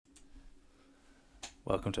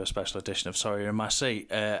Welcome to a special edition of Sorry You're in My Seat.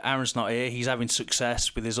 Aaron's not here. He's having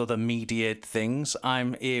success with his other media things.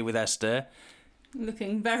 I'm here with Esther.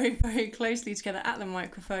 Looking very, very closely together at the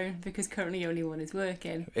microphone because currently only one is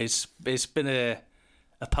working. It's been a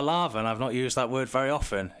palaver, and I've not used that word very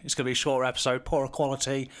often. It's going to be a shorter episode, poorer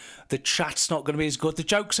quality. The chat's not going to be as good. The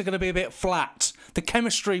jokes are going to be a bit flat. The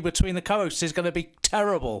chemistry between the co-hosts is going to be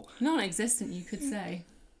terrible. Non-existent, you could say.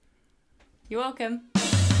 You're welcome.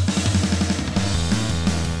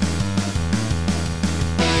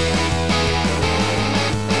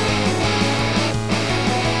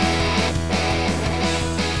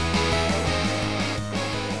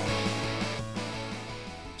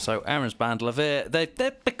 So Aaron's band, LaVire,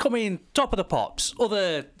 they're becoming top of the pops.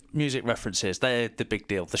 Other music references, they're the big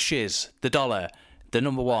deal. The Shiz, the Dollar, the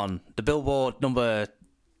number one, the Billboard number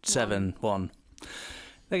 7-1.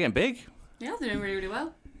 They're getting big. Yeah, they're doing really, really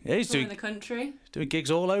well. Yeah, he's doing in the country. Doing gigs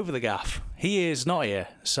all over the gaff. He is not here,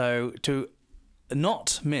 so to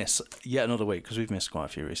not miss yet another week, because we've missed quite a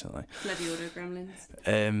few recently. Bloody auto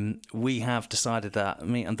gremlins. We have decided that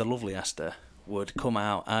me and the lovely Esther would come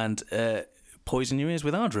out and poison your ears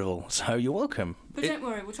with our drivel, so you're welcome. But don't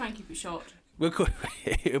worry, we'll try and keep it short.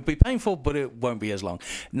 It'll be painful, but it won't be as long.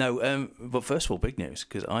 No, but first of all, big news,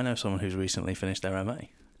 because I know someone who's recently finished their MA.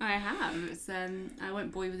 I have. It's, I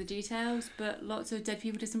won't bore you with the details, but lots of dead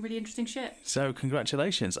people did some really interesting shit. So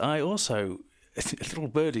congratulations. I also, a little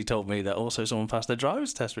birdie told me that also someone passed their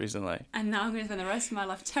driver's test recently. And now I'm going to spend the rest of my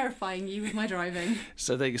life terrifying you with my driving.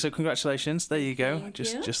 So there you go. So congratulations. There you go. Thank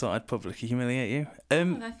you. Just thought I'd publicly humiliate you.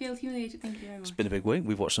 I feel humiliated. Thank you very much. It's been a big week.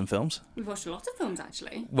 We've watched some films. We've watched a lot of films,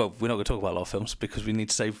 actually. Well, we're not going to talk about a lot of films because we need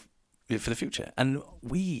to save it for the future. And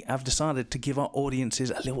we have decided to give our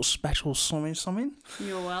audiences a little special something.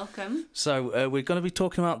 You're welcome. So we're going to be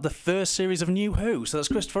talking about the first series of New Who. So that's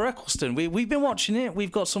Christopher Eccleston. We've been watching it.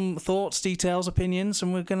 We've got some thoughts, details, opinions,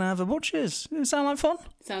 and we're going to have a butchers. Does it sound like fun?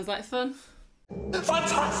 Sounds like fun.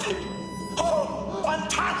 Fantastic! Oh,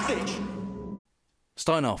 fantastic!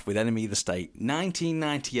 Starting off with Enemy of the State,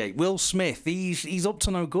 1998. Will Smith, he's up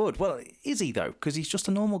to no good. Well, is he though? Because he's just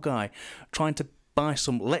a normal guy trying to buy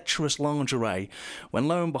some lecherous lingerie when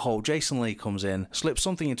lo and behold Jason Lee comes in, slips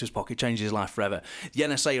something into his pocket, changes his life forever. The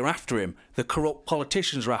NSA are after him, the corrupt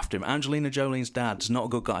politicians are after him, Angelina Jolie's dad's not a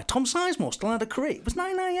good guy. Tom Sizemore still had a career. It was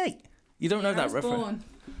 1998. You don't know that reference? Born.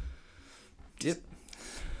 Yep.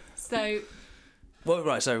 So Well,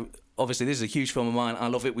 right, so obviously this is a huge film of mine. I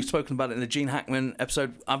love it. We've spoken about it in the Gene Hackman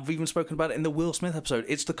episode. I've even spoken about it in the Will Smith episode.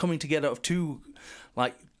 It's the coming together of two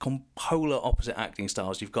polar opposite acting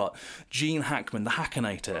styles. You've got Gene Hackman, the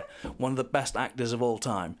Hackinator, one of the best actors of all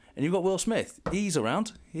time. And you've got Will Smith. He's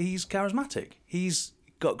around. He's charismatic. He's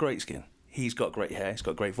got great skin. He's got great hair. He's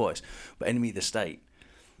got great voice. But Enemy of the State,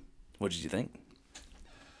 what did you think?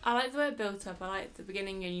 I like the way it built up. I like the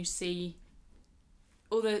beginning and you see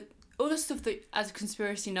all the stuff that, as a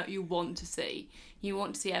conspiracy nut, you want to see. You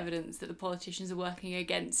want to see evidence that the politicians are working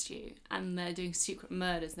against you and they're doing secret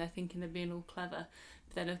murders and they're thinking they're being all clever.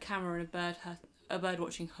 But then a camera and a bird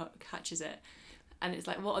watching hut catches it, and it's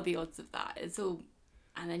like, what are the odds of that? It's all,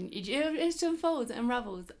 and then it just unfolds and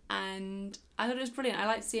unravels. And I thought it was brilliant. I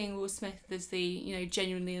like seeing Will Smith as the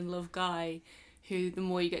genuinely in love guy, who the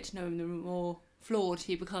more you get to know him, the more flawed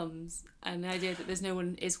he becomes, and the idea that there's no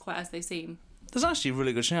one is quite as they seem. There's actually a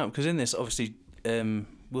really good shout, because in this, obviously,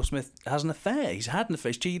 Will Smith has an affair. He's had an affair.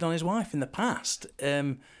 He's cheated on his wife in the past.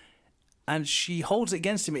 And she holds it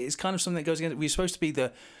against him. It's kind of something that goes against... We're supposed to be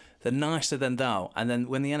the nicer than thou. And then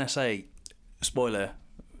when the NSA... Spoiler,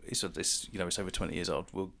 it's over 20 years old.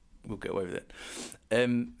 We'll get away with it.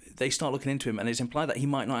 They start looking into him, and it's implied that he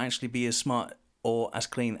might not actually be as smart or as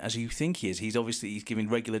clean as you think he is. He's giving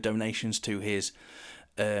regular donations to his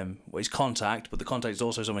contact, but the contact is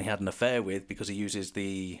also someone he had an affair with, because he uses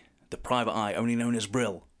the private eye, only known as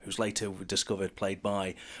Brill, who's later discovered, played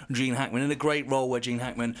by Gene Hackman, in a great role where Gene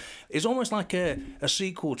Hackman is almost like a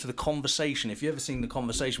sequel to The Conversation. If you've ever seen The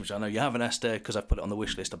Conversation, which I know you haven't, Esther, because I've put it on the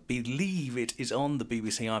wish list, I believe it is on the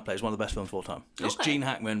BBC iPlayer. It's one of the best films of all time. It's Gene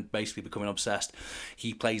Hackman basically becoming obsessed.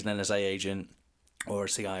 He plays an NSA agent, or a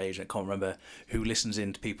CIA agent, I can't remember, who listens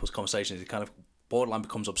into people's conversations. He kind of borderline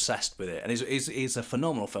becomes obsessed with it. And it's a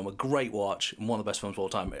phenomenal film, a great watch, and one of the best films of all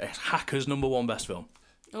time. Hackers' #1 best film.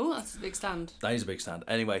 Oh, that's a big stand. That is a big stand.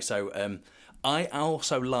 Anyway, so I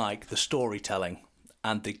also like the storytelling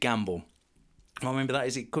and the gamble. I remember that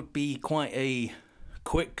is, it could be quite a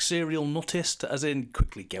quick serial nuttist, as in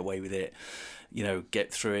quickly get away with it,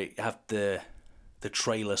 get through it, have the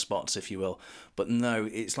trailer spots, if you will. But no,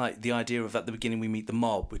 it's like the idea of at the beginning we meet the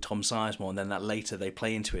mob with Tom Sizemore, and then that later they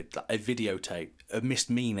play into it, a videotape, a missed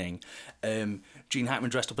meaning, Gene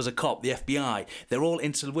Hackman dressed up as a cop, the FBI. They're all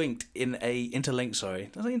interlinked in a... Interlinked, sorry.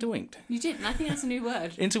 Did I say interlinked? You did, and I think that's a new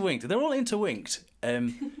word. Interlinked. They're all interlinked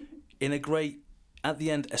in a great... At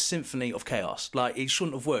the end, a symphony of chaos. Like, it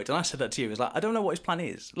shouldn't have worked. And I said that to you. It's like, I don't know what his plan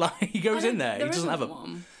is. Like, he goes in there. He doesn't have a...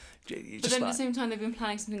 one. But then at the same time, they've been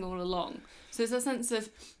planning something all along. So there's a sense of,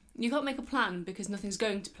 you can't make a plan because nothing's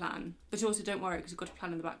going to plan. But also don't worry because you've got a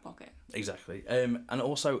plan in the back pocket. Exactly. And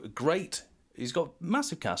also, great... He's got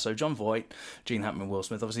massive cast. So John Voight, Gene Hackman, Will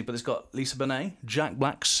Smith, obviously. But it's got Lisa Bonet, Jack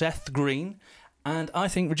Black, Seth Green. And I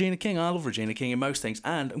think Regina King. I love Regina King in most things.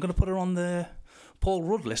 And I'm going to put her on the Paul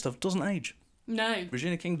Rudd list of doesn't age. No.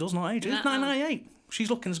 Regina King does not age. It's 1998. She's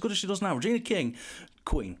looking as good as she does now. Regina King,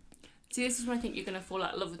 Queen. See, this is when I think you're going to fall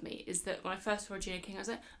out of love with me, is that when I first saw Regina King, I was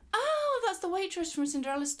like, oh, that's the waitress from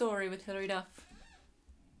Cinderella Story with Hilary Duff.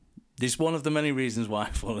 This is one of the many reasons why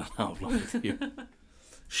I've fallen out of love with you.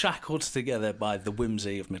 Shackled together by the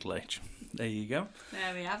whimsy of middle age. There you go.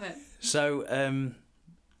 There we have it. So,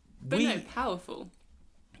 But no, powerful.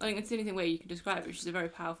 I think it's the only thing way you can describe it. She's a very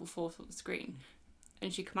powerful force on the screen.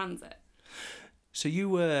 And she commands it. So you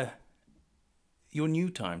were... Your new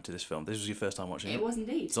time to this film. This was your first time watching it. It was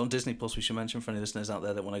indeed. It's on Disney Plus. We should mention for any listeners out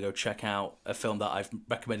there that want to go check out a film that I've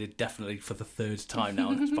recommended definitely for the third time now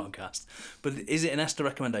on this podcast. But is it an Esther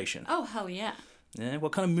recommendation? Oh, hell yeah. Yeah.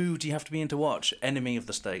 What kind of mood do you have to be in to watch Enemy of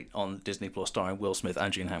the State on Disney Plus, starring Will Smith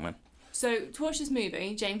and Gene Hackman? So to watch this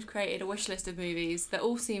movie, James created a wish list of movies that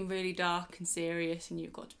all seem really dark and serious, and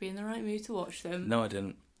you've got to be in the right mood to watch them. No, I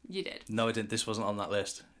didn't. You did. No, I didn't. This wasn't on that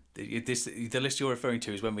list. The list you're referring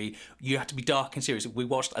to is when you have to be dark and serious. We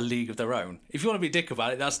watched A League of Their Own. If you want to be a dick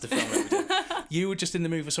about it, that's the film that we did. You were just in the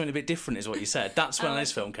mood for something a bit different, is what you said. That's when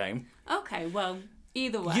this film came. Okay, well,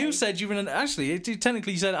 either way. You said you were in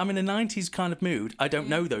technically you said, I'm in a 90s kind of mood. I don't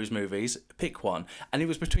know those movies. Pick one. And it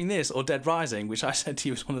was between this or Dead Rising, which I said to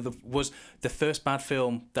you was the first bad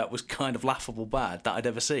film that was kind of laughable bad that I'd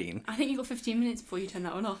ever seen. I think you got 15 minutes before you turned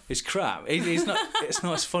that one off. It's crap. It's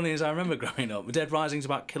not as funny as I remember growing up. Dead Rising's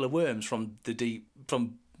about killer worms from the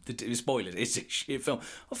spoilers. It's a shit film.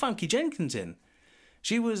 Oh, Famke Jenkins in.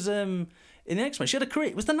 She was in the X-Men. She had a career.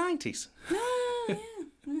 It was the 90s. Yeah.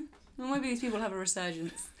 Well, maybe these people have a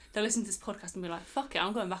resurgence. They'll listen to this podcast and be like, fuck it,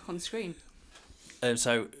 I'm going back on the screen.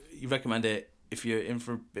 So you recommend it if you're in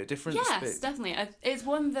for a bit different? Yes, definitely. It's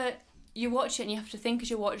one that you watch it and you have to think as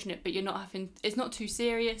you're watching it, but you're not having... It's not too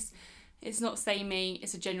serious. It's not samey.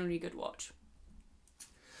 It's a genuinely good watch.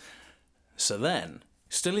 So then,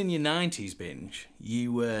 still in your 90s binge,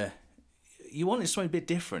 you wanted something a bit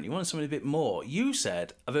different. You wanted something a bit more. You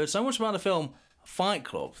said, I've heard so much about the film Fight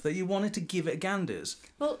Club that you wanted to give it a ganders.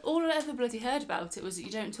 Well, all I ever bloody heard about it was that you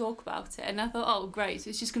don't talk about it. And I thought, oh, great, so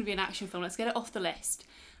it's just going to be an action film. Let's get it off the list.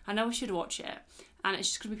 I know I should watch it. And it's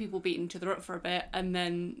just going to be people beating each other up for a bit. And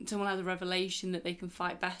then someone has a revelation that they can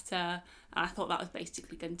fight better. And I thought that was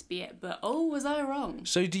basically going to be it. But, oh, was I wrong?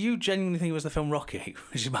 So do you genuinely think it was the film Rocky?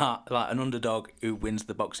 Which is about like an underdog who wins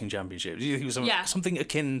the boxing championship. Do you think it was something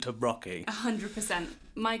akin to Rocky? 100%.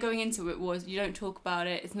 My going into it was, you don't talk about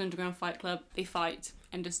it. It's an underground fight club. They fight.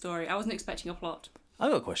 End of story. I wasn't expecting a plot.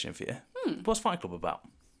 I've got a question for you. What's Fight Club about?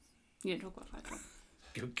 You don't talk about Fight Club.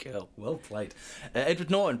 Good girl. Well played.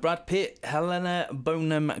 Edward Norton, Brad Pitt, Helena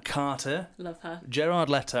Bonham Carter. Love her. Gerard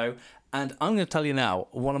Leto. And I'm going to tell you now,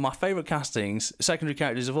 one of my favourite castings, secondary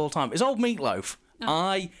characters of all time, is old Meatloaf.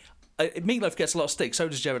 Oh. Meatloaf gets a lot of stick, so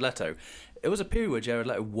does Jared Leto. It was a period where Jared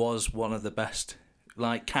Leto was one of the best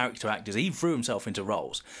character actors. He threw himself into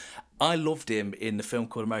roles. I loved him in the film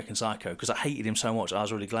called American Psycho because I hated him so much. I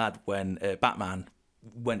was really glad when Batman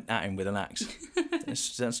went at him with an axe.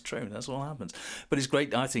 That's true. That's what happens. But it's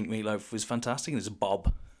great. I think Meatloaf was fantastic. There's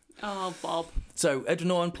Bob. Oh, Bob. So Edward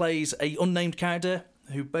Norton plays a unnamed character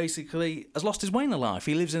who basically has lost his way in life.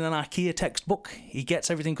 He lives in an IKEA textbook. He gets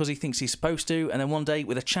everything because he thinks he's supposed to. And then one day,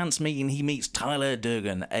 with a chance meeting, he meets Tyler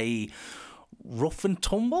Durden, a rough and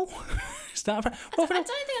tumble. Is that right? I don't think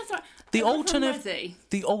that's right.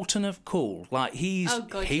 The alternative cool. Like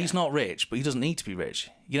he's not rich, but he doesn't need to be rich.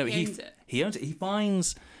 You know, he owns it.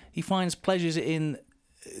 He finds pleasures in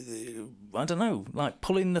I don't know, like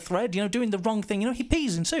pulling the thread. You know, doing the wrong thing. You know, he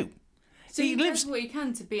pees in soup. So he lives what he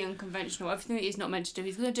can to be unconventional. Everything that he's not meant to do,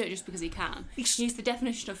 he's going to do it just because he can. He's the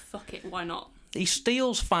definition of fuck it, why not? He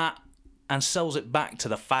steals fat and sells it back to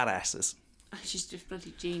the fat asses. She's just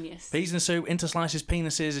bloody genius. Peas in soup, interslices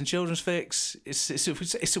penises in children's fix.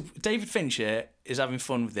 David Fincher is having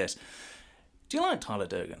fun with this. Do you like Tyler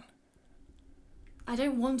Durden? I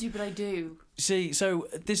don't want to, but I do. See, so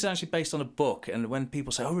this is actually based on a book, and when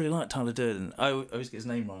people say, "I really like Tyler Durden," I always get his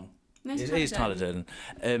name wrong. No, it is Tyler Durden.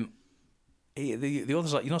 The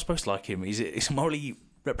author's like, you're not supposed to like him. He's morally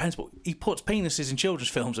reprehensible. He puts penises in children's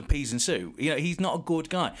films and peas in soup. You know, he's not a good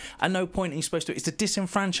guy. At no point he's supposed to. It's the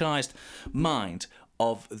disenfranchised mind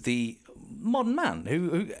of the modern man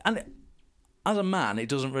who and as a man, it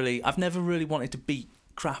doesn't really. I've never really wanted to beat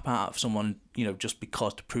crap out of someone, you know, just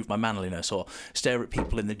because to prove my manliness, or stare at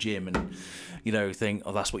people in the gym and, you know, think,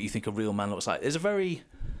 oh, that's what you think a real man looks like. There's a very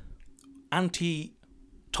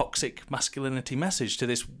anti-toxic masculinity message to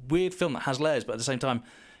this weird film that has layers, but at the same time,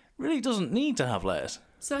 really doesn't need to have layers.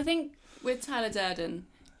 So I think with Tyler Durden,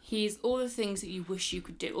 he's all the things that you wish you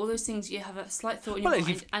could do, all those things you have a slight thought in your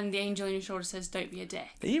mind, and the angel on your shoulder says, don't be a dick.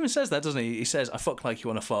 He even says that, doesn't he? He says, I fuck like you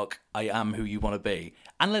want to fuck, I am who you want to be.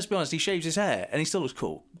 And let's be honest, he shaves his hair, and he still looks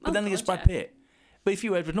cool. But then he gets Brad Pitt. But if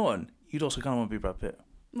you were Edward Norton, you'd also kind of want to be Brad Pitt.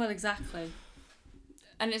 Well, exactly.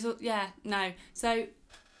 And it's, no. So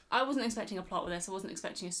I wasn't expecting a plot with this, I wasn't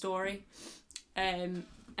expecting a story. And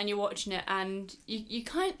you're watching it, and you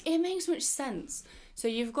it makes so much sense. So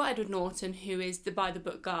you've got Edward Norton, who is the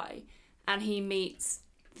by-the-book guy, and he meets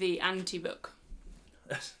the anti-book.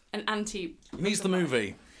 He meets the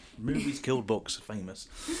movie. Movies killed books, famous.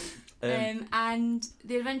 And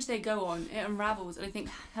the adventure they go on, it unravels, and I think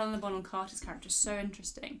Helena Bonham Carter's character is so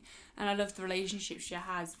interesting, and I love the relationship she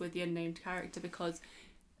has with the unnamed character, because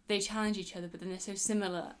they challenge each other, but then they're so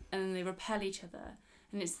similar, and then they repel each other,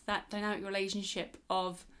 and it's that dynamic relationship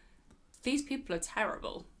of, these people are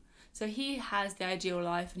terrible. So he has the ideal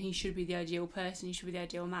life, and he should be the ideal person, he should be the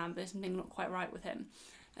ideal man, but there's something not quite right with him.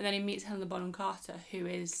 And then he meets Helena Bonham Carter, who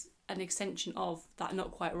is an extension of that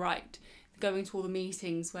not quite right, going to all the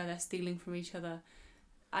meetings where they're stealing from each other,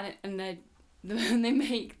 and they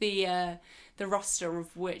make the roster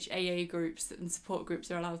of which AA groups and support groups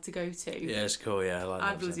are allowed to go to. Yeah, it's cool. Yeah,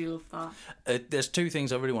 I bloody love that. There's two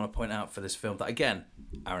things I really want to point out for this film that, again,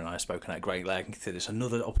 Aaron and I have spoken at great length. It's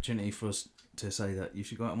another opportunity for us to say that you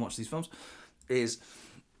should go out and watch these films.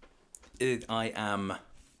 I am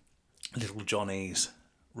little Johnny's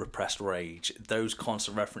repressed rage. Those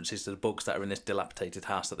constant references to the books that are in this dilapidated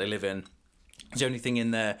house that they live in. It's the only thing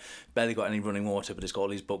in there, barely got any running water, but it's got all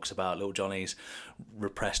these books about little Johnny's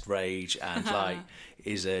repressed rage and like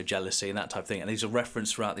his jealousy and that type of thing. And there's a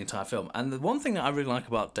reference throughout the entire film. And the one thing that I really like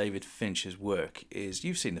about David Fincher's work is,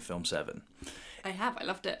 you've seen the film Seven. I have. I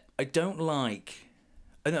loved it. I do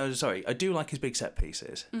like his big set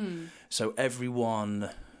pieces. So everyone,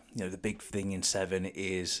 you know, the big thing in Seven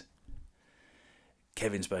is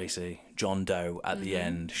Kevin Spacey, John Doe at the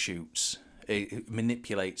end shoots. It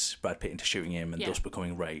manipulates Brad Pitt into shooting him and thus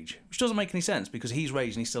becoming Rage, which doesn't make any sense because he's Rage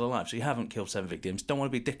and he's still alive. So you haven't killed 7 victims. Don't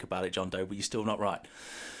want to be a dick about it, John Doe, but you're still not right.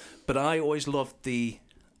 But I always loved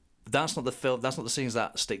that's not the scenes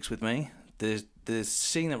that sticks with me. The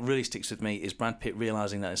scene that really sticks with me is Brad Pitt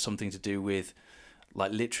realising that it's something to do with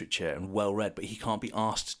like literature and well read, but he can't be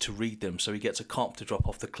asked to read them, so he gets a cop to drop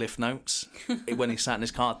off the cliff notes when he's sat in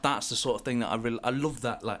his car. That's the sort of thing that I love,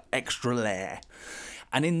 that like extra layer.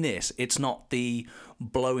 And in this, it's not the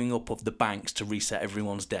blowing up of the banks to reset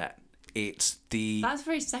everyone's debt. It's that's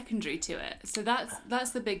very secondary to it. So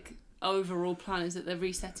that's the big overall plan, is that they're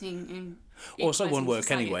resetting in. Also, won't work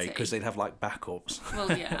society. Anyway because they'd have like backups.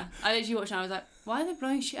 Well, yeah. I literally watched and I was like, why are they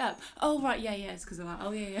blowing shit up? Oh right, yeah, it's because of that.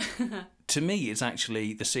 Oh yeah. To me, it's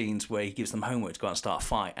actually the scenes where he gives them homework to go out and start a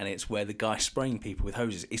fight, and it's where the guy's spraying people with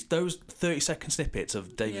hoses. It's those 30-second snippets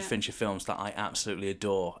of David Fincher films that I absolutely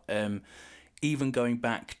adore. Even going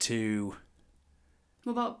back to...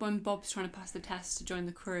 What about when Bob's trying to pass the test to join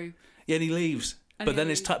the crew? Yeah, and he leaves. But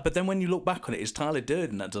then when you look back on it, it's Tyler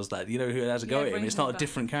Durden that does that. You know, who has a go at him. It's not a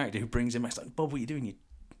different character who brings him back. It's like, Bob, what are you doing?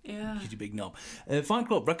 You big knob. Fight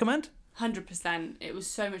Club, recommend? 100%. It was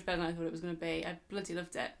so much better than I thought it was going to be. I bloody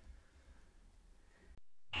loved it.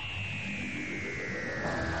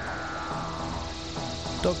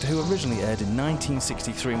 Doctor Who originally aired in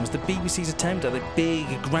 1963 and was the BBC's attempt at a big,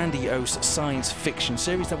 grandiose science fiction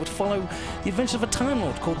series that would follow the adventures of a Time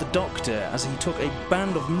Lord called the Doctor as he took a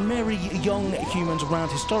band of merry young humans around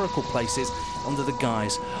historical places under the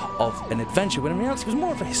guise of an adventure, when in reality it was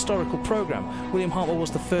more of a historical programme. William Hartnell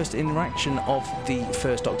was the first interaction of the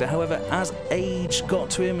first Doctor. However, as age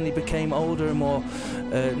got to him and he became older and more,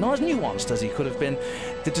 not as nuanced as he could have been,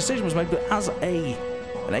 the decision was made, but as an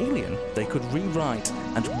alien, they could rewrite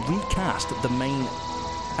and recast the main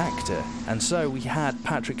actor, and so we had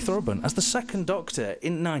Patrick Thorburn as the second Doctor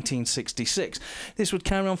in 1966. This would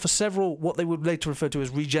carry on for several, what they would later refer to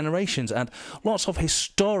as regenerations, and lots of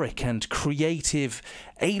historic and creative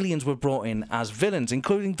aliens were brought in as villains,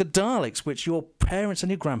 including the Daleks, which your parents and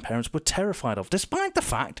your grandparents were terrified of, despite the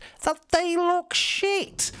fact that they look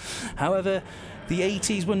shit. However, The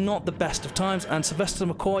 80s were not the best of times, and Sylvester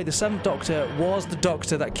McCoy, the Seventh Doctor, was the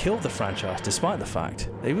Doctor that killed the franchise, despite the fact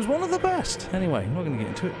he was one of the best. Anyway, I'm not going to get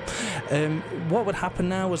into it. What would happen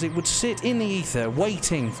now was it would sit in the ether,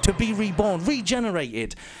 waiting to be reborn,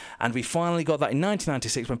 regenerated. And we finally got that in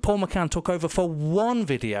 1996 when Paul McCann took over for one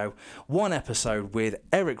episode with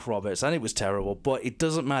Eric Roberts, and it was terrible, but it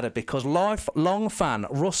doesn't matter because lifelong fan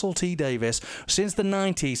Russell T Davies, since the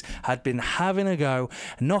 90s, had been having a go,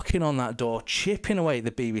 knocking on that door, chipping away at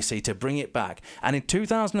the BBC to bring it back. And in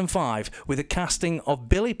 2005, with the casting of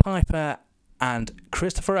Billy Piper and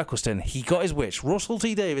Christopher Eccleston, he got his wish. Russell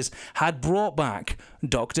T Davies had brought back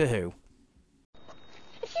Doctor Who.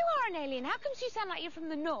 If you are an alien, how come you sound like you're from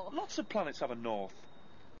the north? Lots of planets have a north.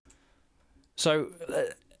 So,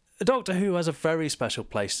 Doctor Who has a very special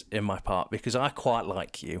place in my heart because I quite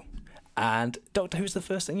like you. And Doctor Who's the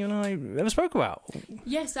first thing you and I ever spoke about.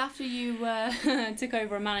 Yes, after you took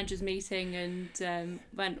over a manager's meeting and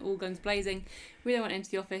went all guns blazing, we then went into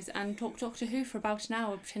the office and talked Doctor Who for about an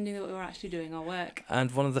hour, pretending that we were actually doing our work.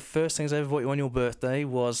 And one of the first things I ever bought you on your birthday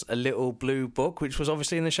was a little blue book, which was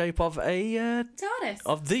obviously in the shape of a... TARDIS.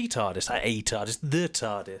 Of the TARDIS. A TARDIS. The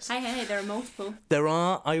TARDIS. Hey, there are multiple. There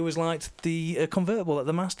are. I always liked the convertible that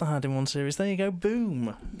the Master had in one series. There you go.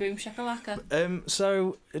 Boom. Boom shakalaka.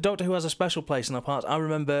 So, Doctor Who has a special place in our hearts. I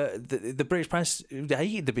remember the British press, they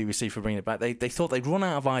hated the BBC for bringing it back. They thought they'd run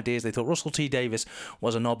out of ideas. They thought Russell T Davies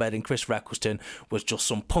was a knobhead and Christopher Eccleston was just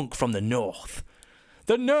some punk from the north.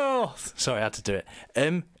 The north! Sorry, I had to do it.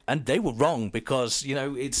 And they were wrong because,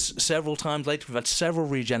 it's several times later. We've had several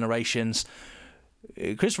regenerations.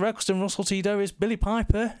 Christopher Eccleston, Russell T Davies, Billy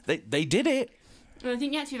Piper, they did it. Well, I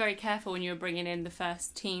think you had to be very careful when you were bringing in the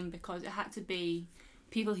first team because it had to be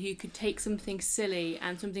people who could take something silly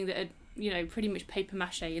and something that had, pretty much paper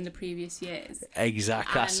mache in the previous years.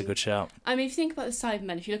 Exactly, that's a good shout. I mean, if you think about the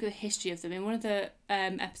Cybermen, if you look at the history of them, in one of the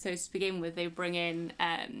episodes to begin with, they bring in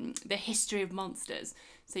the history of monsters.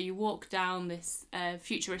 So you walk down this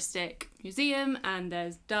futuristic museum and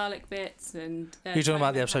there's Dalek bits and... You're talking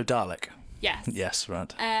about the episode Dalek? Yes. Yes,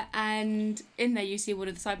 right. And in there you see one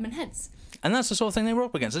of the Cybermen heads. And that's the sort of thing they were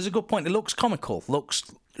up against. It's a good point. It looks comical, looks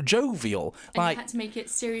jovial. And you had to make it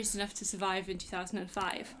serious enough to survive in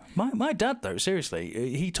 2005. My dad, though,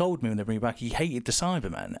 seriously, he told me when they bring it back he hated the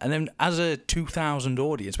Cybermen. And then as a 2000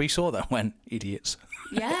 audience, we saw that and went, idiots.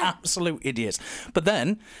 Yeah. Absolute idiots. But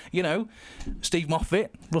then, Steve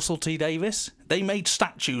Moffat, Russell T Davies, they made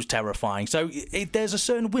statues terrifying. So there's a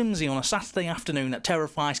certain whimsy on a Saturday afternoon that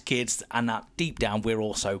terrifies kids, and that deep down we're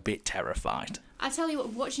also a bit terrified. I tell you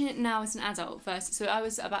what, watching it now as an adult first, so I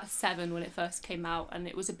was about 7 when it first came out, and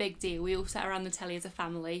it was a big deal. We all sat around the telly as a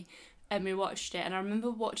family, and we watched it, and I remember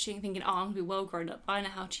watching, thinking, I'm going to be well grown up, I know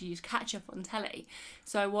how to use catch-up on telly.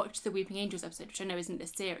 So I watched the Weeping Angels episode, which I know isn't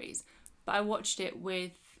this series, but I watched it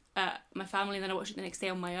with my family, and then I watched it the next day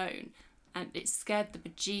on my own, and it scared the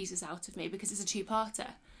bejesus out of me, because it's a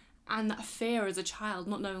 2-parter, and that fear as a child,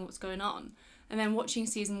 not knowing what's going on, and then watching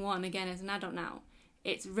season 1 again as an adult now,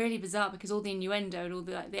 it's really bizarre because all the innuendo and all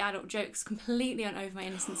the adult jokes completely went over my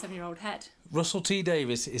innocent 7-year-old head. Russell T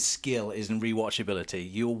Davies' skill is in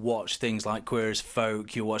rewatchability. You'll watch things like Queer as Folk.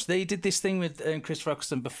 They did this thing with Christopher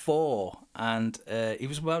Eccleston before, and it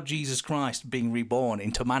was about Jesus Christ being reborn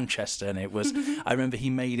into Manchester, and it was. I remember he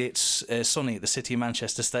made it sunny at the City of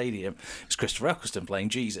Manchester Stadium. It was Christopher Eccleston playing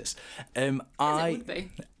Jesus. It would be.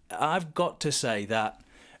 I've got to say that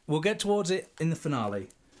we'll get towards it in the finale.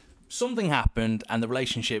 Something happened, and the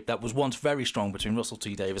relationship that was once very strong between Russell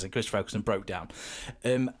T Davies and Christopher Eccleston broke down.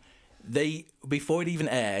 Before it even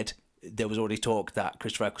aired, there was already talk that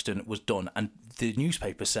Christopher Eccleston was done, and the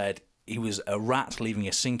newspaper said he was a rat leaving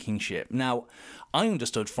a sinking ship. Now, I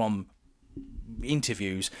understood from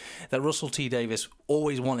interviews that Russell T Davies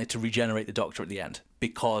always wanted to regenerate the Doctor at the end,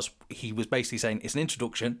 because he was basically saying it's an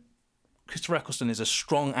introduction. Christopher Eccleston is a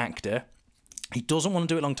strong actor. He doesn't want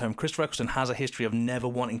to do it long term. Christopher Eccleston has a history of never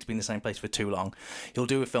wanting to be in the same place for too long. He'll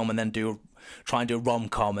do a film and then try and do a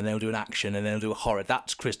rom-com, and then he'll do an action, and then he'll do a horror.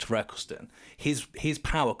 That's Christopher Eccleston. His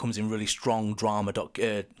power comes in really strong drama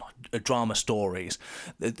stories.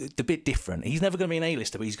 The bit different. He's never going to be an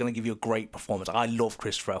A-lister, but he's going to give you a great performance. I love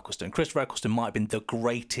Christopher Eccleston. Christopher Eccleston might have been the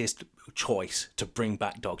greatest choice to bring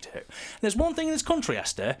back Doctor Who. And there's one thing in this country,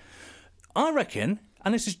 Esther, I reckon,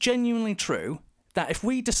 and this is genuinely true, that if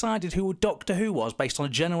we decided who Doctor Who was based on a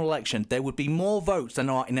general election, there would be more votes than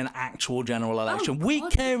there are in an actual general election. We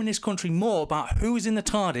care in this country more about who is in the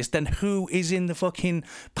TARDIS than who is in the fucking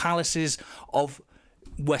palaces of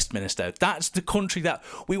Westminster. That's the country that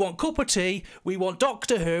we want. Cup of tea, we want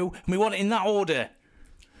Doctor Who, and we want it in that order.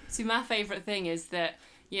 See, my favourite thing is that,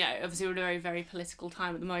 obviously we're in a very, very political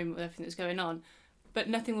time at the moment with everything that's going on. But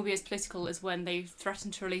nothing will be as political as when they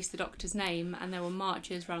threatened to release the Doctor's name, and there were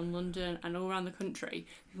marches around London and all around the country.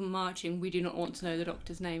 People marching, we do not want to know the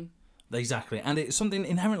Doctor's name. Exactly, and it's something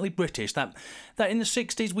inherently British that in the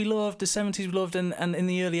 60s we loved, the 70s we loved, and in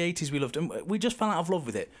the early 80s we loved, and we just fell out of love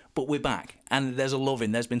with it. But we're back, and there's a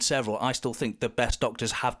loving. There's been several. I still think the best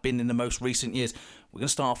Doctors have been in the most recent years. We're going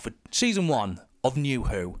to start off with season 1 of New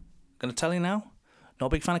Who. Going to tell you now, not a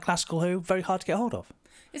big fan of classical Who, very hard to get hold of.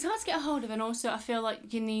 It's hard to get a hold of, and also I feel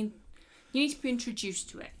like you need to be introduced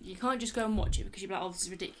to it. You can't just go and watch it because you're like, oh, this is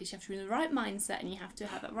ridiculous. You have to be in the right mindset and you have to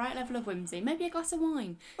have that right level of whimsy. Maybe a glass of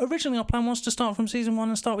wine. Originally, our plan was to start from season 1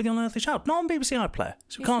 and start with The Unearthly Child, not on BBC iPlayer.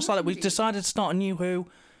 So we can't start that. We've decided to start a New Who.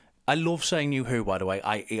 I love saying New Who, by the way.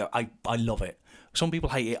 I love it. Some people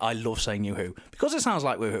hate it. I love saying New Who because it sounds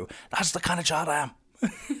like Woohoo. That's the kind of child I am.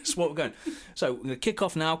 That's what we're going. So we're going to kick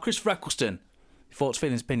off now. Christopher Eccleston. Thoughts,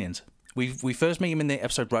 feelings, opinions. We first meet him in the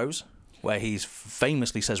episode Rose, where he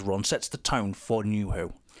famously says run, sets the tone for New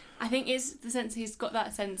Who. I think it's the sense he's got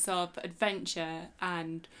that sense of adventure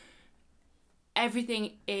and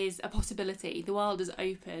everything is a possibility. The world is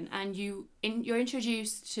open, and you're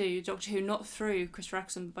introduced to Doctor Who not through Christopher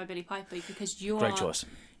Eccleston but by Billy Piper because you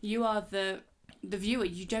are the viewer.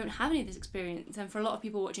 You don't have any of this experience, and for a lot of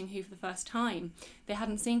people watching Who for the first time, they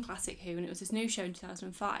hadn't seen classic Who, and it was this new show in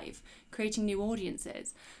 2005, creating new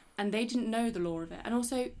audiences. And they didn't know the lore of it. And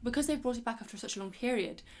also, because they've brought it back after such a long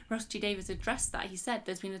period, Russell T Davies addressed that. He said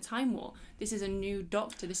there's been a time war. This is a new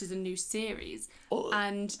Doctor. This is a new series. Oh.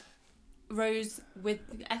 And Rose with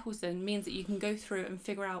Eccleston means that you can go through and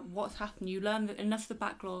figure out what's happened. You learn enough of the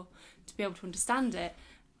back lore to be able to understand it.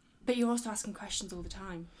 But you're also asking questions all the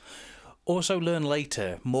time. Also learn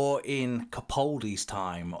later, more in Capaldi's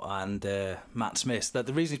time and Matt Smith, that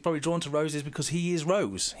the reason he's probably drawn to Rose is because he is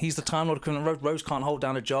Rose. He's the Time Lord equivalent. Rose can't hold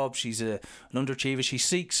down a job. She's an underachiever. She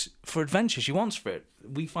seeks for adventure. She wants for it.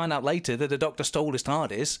 We find out later that the Doctor stole his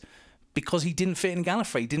TARDIS because he didn't fit in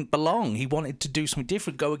Gallifrey. He didn't belong. He wanted to do something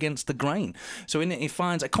different, go against the grain. So in it, he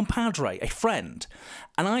finds a compadre, a friend.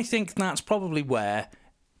 And I think that's probably where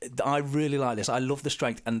I really like this. I love the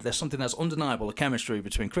strength, and there's something that's undeniable, the chemistry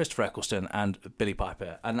between Christopher Eccleston and Billy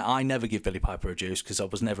Piper. And I never give Billy Piper a juice because I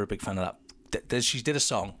was never a big fan of that. She did a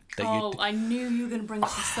song. I knew you were going to bring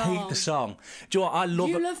us a song. I hate the song. Do you know what? I love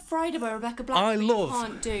You love Friday by Rebecca Black. You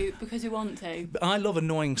can't do because you want to. I love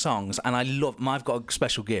annoying songs, and I've got a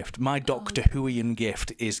special gift. My Doctor Whoian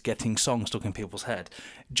gift is getting songs stuck in people's head.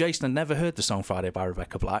 Jason had never heard the song Friday by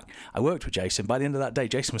Rebecca Black. I worked with Jason. By the end of that day,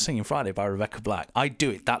 Jason was singing Friday by Rebecca Black. I do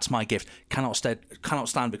it. That's my gift. Cannot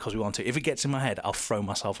stand because we want to. If it gets in my head, I'll throw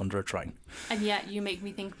myself under a train. And yet you make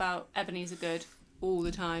me think about Ebenezer Good all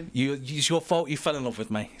the time. It's your fault you fell in love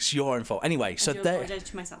with me. It's your own fault. Anyway, so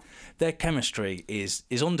their chemistry is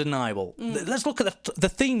undeniable. Let's look at the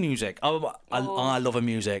theme music. I love a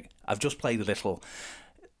music. I've just played a little.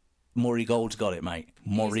 Murray Gold's got it, mate.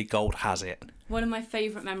 Murray Gold has it. One of my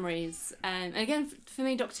favourite memories. And again, for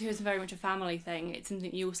me, Doctor Who is very much a family thing. It's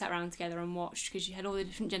something you all sat around together and watched because you had all the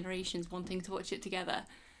different generations wanting to watch it together.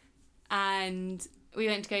 And we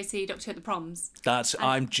went to go see Doctor Who at the Proms.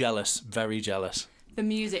 I'm jealous, very jealous. The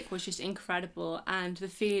music was just incredible, and the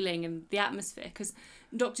feeling and the atmosphere, because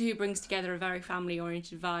Doctor Who brings together a very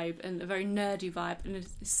family-oriented vibe and a very nerdy vibe, and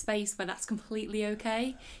a space where that's completely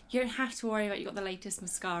okay. You don't have to worry about you got the latest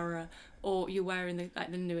mascara or you're wearing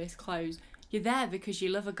the newest clothes. You're there because you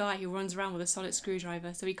love a guy who runs around with a solid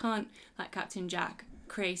screwdriver, so he can't, like Captain Jack,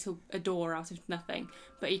 create a door out of nothing,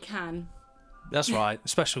 but he can. That's right,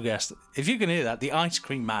 special guest. If you can hear that, the ice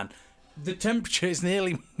cream man. The temperature is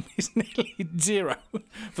nearly zero,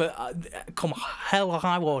 but come hell or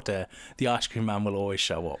high water, the ice cream man will always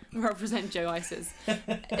show up. Represent Joe Ices.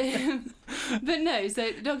 But no,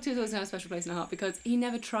 so the Doctor always has a special place in our heart because he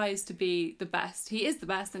never tries to be the best. He is the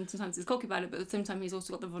best, and sometimes he's cocky about it, but at the same time he's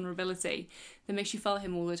also got the vulnerability that makes you follow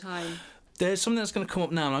him all the time. There's something that's going to come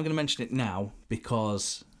up now, and I'm going to mention it now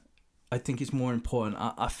because I think it's more important.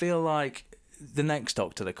 I feel like the next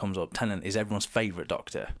Doctor that comes up, Tennant, is everyone's favourite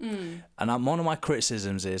Doctor. And one of my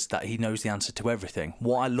criticisms is that he knows the answer to everything.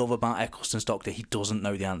 What I love about Eccleston's Doctor, he doesn't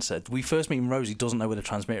know the answer. We first meet Rose, he doesn't know where the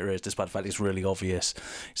transmitter is, despite the fact it's really obvious.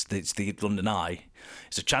 It's the London Eye.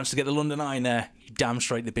 It's a chance to get the London Eye in there. Damn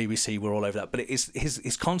straight the BBC, we're all over that. But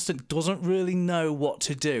his constant doesn't really know what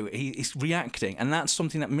to do. He's reacting, and that's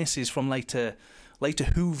something that misses from later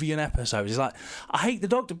Whovian episodes. It's like, I hate the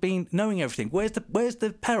Doctor knowing everything. Where's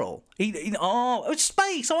the peril? It's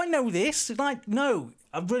space. I know this. It's like, no.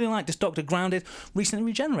 I really like this Doctor grounded, recently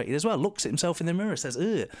regenerated as well. Looks at himself in the mirror, says,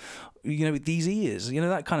 ugh, these ears,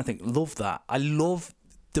 that kind of thing. Love that. I love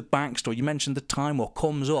the backstory. You mentioned the Time War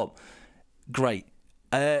comes up. Great.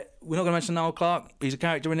 We're not going to mention Noel Clarke. He's a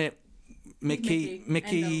character in it. Mickey.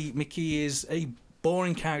 Mickey is a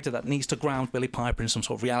boring character that needs to ground Billie Piper in some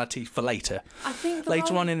sort of reality for later. I think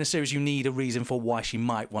Later on in the series, you need a reason for why she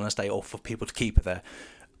might want to stay, or for people to keep her there.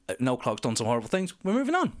 Noel Clarke's done some horrible things. We're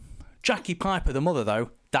moving on. Jackie Piper, the mother, though,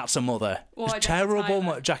 that's a mother. Why,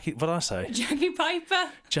 Terrible. Jackie, what did I say? Jackie Piper.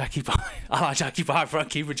 Jackie Piper. I like Jackie Piper. I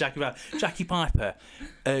keep with Jackie Piper. Jackie Piper,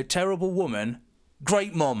 a terrible woman,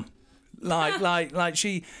 great mum. Like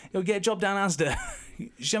you'll get a job down Asda.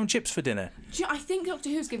 She's having chips for dinner. I think Doctor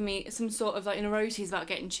Who's given me some sort of neuroses about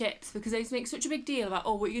getting chips, because they make such a big deal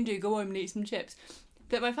about, what you can do, go home and eat some chips.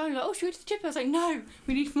 That my family should we go to the chip? I was like, no,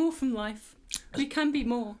 we need more from life. We can be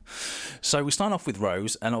more. So we start off with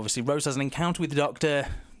Rose, and obviously Rose has an encounter with the Doctor,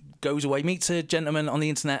 goes away, meets a gentleman on the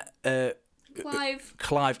internet.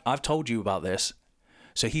 Clive, I've told you about this.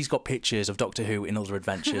 So he's got pictures of Doctor Who in other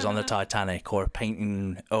adventures on the Titanic, or a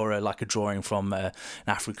painting, or a drawing from an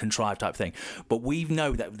African tribe type thing. But we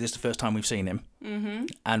know that this is the first time we've seen him,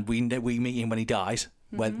 and we meet him when he dies.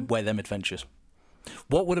 Where them adventures.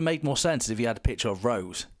 What would have made more sense is if you had a picture of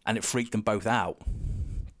Rose and it freaked them both out.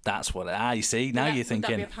 That's what. You see, now you're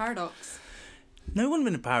thinking. Would that be a paradox? No, it wouldn't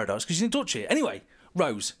have been a paradox because you didn't touch it. Anyway,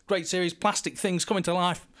 Rose, great series, plastic things coming to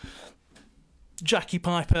life. Jackie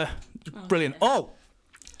Piper, brilliant. Yeah. Oh,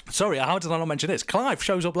 sorry, how did I not mention this? Clive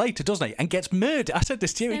shows up later, doesn't he? And gets murdered. I said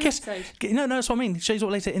this to you. No, that's what I mean. He shows up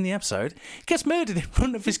later in the episode. He gets murdered in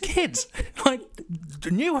front of his kids.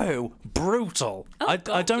 New Who, brutal. I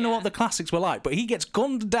don't know what the classics were like, but he gets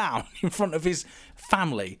gunned down in front of his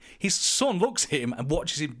family. His son looks at him and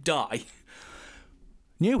watches him die.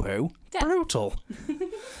 New Who, brutal.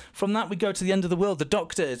 From that, we go to the end of the world. The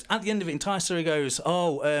Doctor, at the end of it, entire story goes,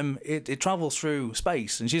 it travels through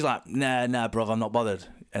space. And she's like, nah, bruv, I'm not bothered.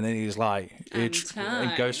 And then he's like,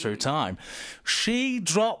 it goes through time. She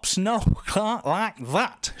drops Noel Clarke like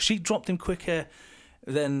that. She dropped him quicker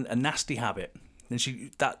than a nasty habit. And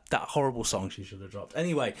that horrible song she should have dropped.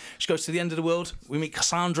 Anyway, she goes to the end of the world. We meet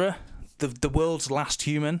Cassandra, the world's last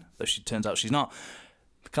human, though she turns out she's not.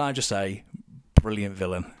 Can I just say, brilliant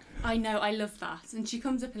villain. I know, I love that. And she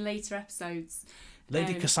comes up in later episodes.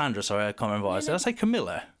 Lady Cassandra, sorry, I can't remember what I said. Did I say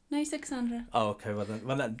Camilla? No, you said Cassandra. Oh, okay. Well,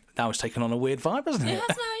 that now it's taken on a weird vibe, hasn't it? It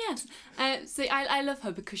has now, yes. So I love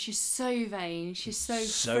her because she's so vain. She's so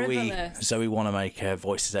frivolous. Zoe Wanamaker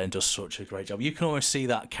voices her and does such a great job. You can almost see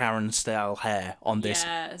that Karen-style hair on this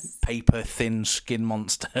paper-thin skin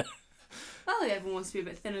monster. Well, everyone wants to be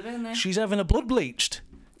a bit thinner, don't they? She's having a blood bleached.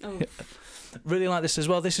 Oh. Really like this as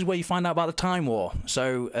well. This is where you find out about the Time War.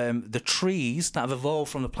 So the trees that have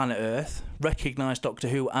evolved from the planet Earth recognise Doctor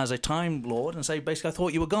Who as a Time Lord and say, basically, I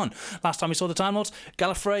thought you were gone. Last time we saw the Time Lords,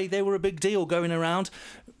 Gallifrey, they were a big deal going around,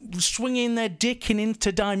 swinging their dick in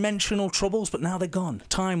interdimensional troubles, but now they're gone.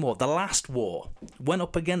 Time War, the last war, went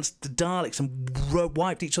up against the Daleks and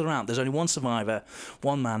wiped each other out. There's only one survivor,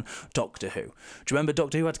 one man, Doctor Who. Do you remember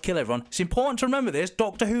Doctor Who had to kill everyone? It's important to remember this.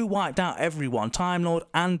 Doctor Who wiped out everyone, Time Lord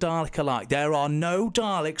and Dalek alike. There are no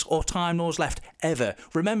Daleks or Time Lords left, ever.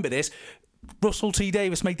 Remember this. Russell T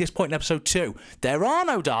Davies made this point in episode 2. There are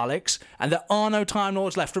no Daleks and there are no Time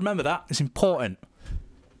Lords left. Remember that. It's important.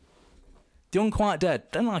 The Unquiet Dead.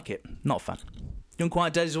 Don't like it. Not a fan. The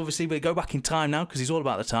Unquiet Dead is obviously, we go back in time now because he's all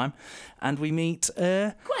about the time. And we meet...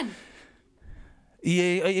 Gwen.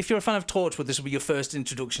 Yeah, if you're a fan of Torchwood, this will be your first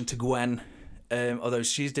introduction to Gwen. Although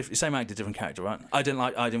she's different, same actor, different character, right? I didn't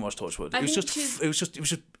watch Torchwood. It was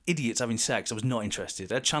just idiots having sex. I was not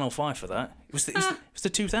interested. I had Channel 5 for that. It was the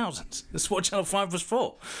 2000s. That's what Channel 5 was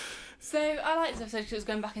for. So I liked this episode because it was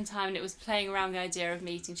going back in time and it was playing around the idea of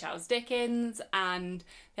meeting Charles Dickens and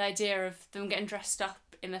the idea of them getting dressed up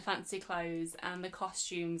in their fancy clothes and the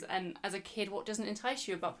costumes. And as a kid, what doesn't entice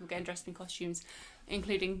you about people getting dressed in costumes,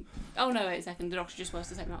 including... Oh, no, wait a second. The Doctor just wears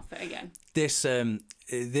the same outfit again. This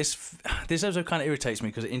episode kind of irritates me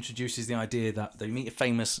because it introduces the idea that they meet a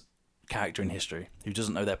famous character in history who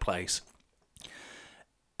doesn't know their place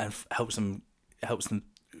and helps them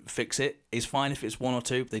fix it. It's fine if it's one or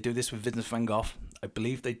two. They do this with Vincent van Gogh. I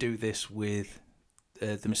believe they do this with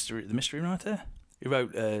the mystery writer who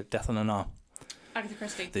wrote Death on the Nile. Agatha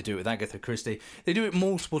Christie. They do it with Agatha Christie. They do it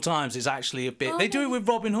multiple times. It's actually a bit... They do it with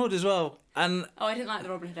Robin Hood as well. And I didn't like the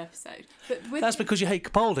Robin Hood episode. But that's because you hate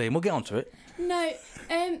Capaldi, and we'll get onto it. No,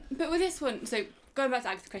 but with this one... So, going back to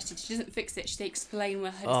Agatha Christie, she doesn't fix it. She explains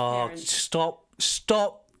where her disappearance...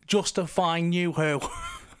 Stop justifying New Who.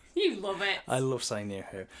 You love it. I love saying New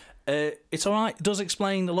Who. It's all right. It does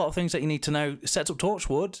explain a lot of things that you need to know. It sets up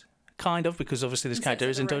Torchwood... Kind of, because obviously this character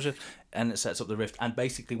is in Torchwood, and it sets up the rift, and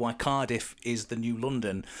basically why Cardiff is the new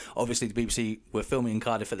London. Obviously, the BBC were filming in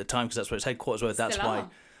Cardiff at the time because that's where its headquarters were. That's why.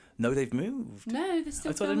 No, they've moved. No, they're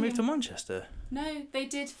still I thought they'd moved to filming. Manchester. No, they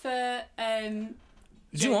did for Do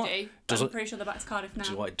you know what? Jodie, but I'm pretty sure they're back to Cardiff now. Do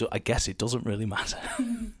you know what? I guess it doesn't really matter.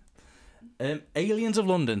 Aliens of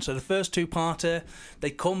London. So the first two-parter,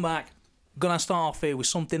 they come back. Gonna start off here with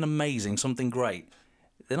something amazing, something great.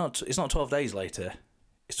 They're not. It's not 12 days later.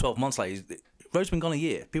 It's 12 months later. Rose's been gone a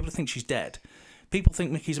year. People think she's dead. People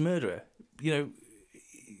think Mickey's a murderer. You know,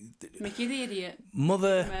 Mickey the idiot.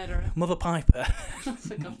 Mother Piper.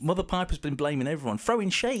 Mother Piper's been blaming everyone, throwing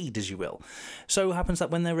shade, as you will. So it happens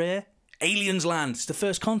that when they're here, aliens land. It's the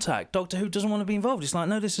first contact. Doctor Who doesn't want to be involved. It's like,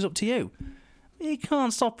 no, this is up to you. He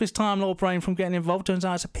can't stop his Time Lord brain from getting involved. Turns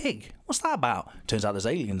out it's a pig. What's that about? Turns out there's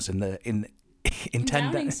aliens in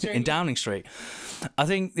Downing Street. I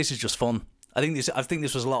think this is just fun. I think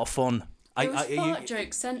this was a lot of fun. It was fart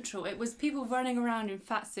joke central. It was people running around in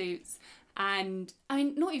fat suits, and I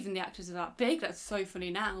mean, not even the actors are that big. That's so funny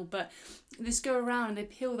now. But they just go around and they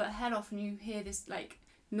peel their head off, and you hear this like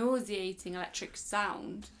nauseating electric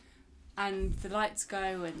sound, and the lights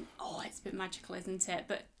go, and it's a bit magical, isn't it?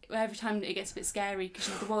 But every time it gets a bit scary because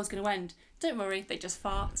the world's going to end. Don't worry, they just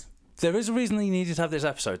fart. There is a reason that you needed to have this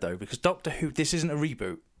episode, though, because Doctor Who, this isn't a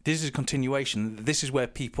reboot. This is a continuation. This is where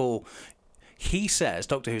people...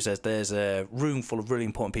 Doctor Who says, there's a room full of really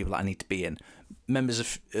important people that I need to be in. Members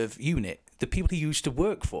of UNIT, the people he used to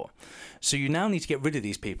work for. So you now need to get rid of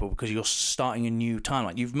these people because you're starting a new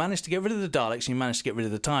timeline. You've managed to get rid of the Daleks and you managed to get rid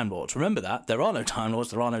of the Time Lords. Remember that. There are no Time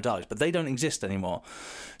Lords, there are no Daleks, but they don't exist anymore.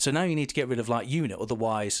 So now you need to get rid of UNIT,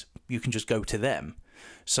 otherwise you can just go to them.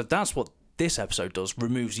 So that's what this episode does,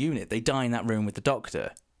 removes UNIT. They die in that room with the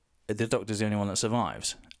Doctor. The Doctor's the only one that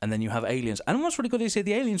survives. And then you have aliens. And what's really good is here,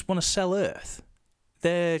 the aliens want to sell Earth.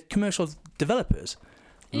 They're commercial developers.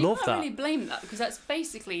 Love that. You can't really blame that because that's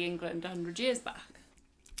basically England 100 years back.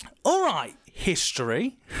 All right,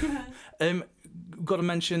 history. Got to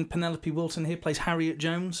mention Penelope Wilton here plays Harriet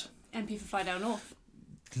Jones. MP for Fly Down North.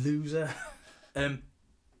 Loser.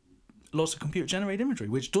 Lots of computer-generated imagery,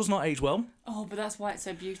 which does not age well. Oh, but that's why it's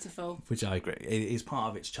so beautiful. Which I agree. It is part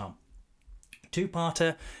of its charm.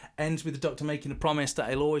 Two-parter ends with the Doctor making a promise that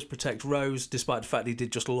he'll always protect Rose, despite the fact he did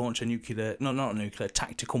just launch a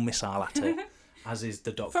tactical missile at her, as is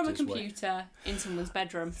the Doctor's From a computer in someone's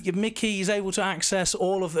bedroom. Mickey is able to access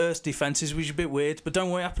all of Earth's defences, which is a bit weird, but don't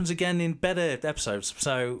worry, it happens again in better episodes,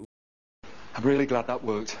 so... I'm really glad that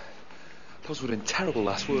worked. Those were in terrible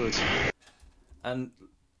last words. And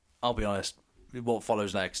I'll be honest, what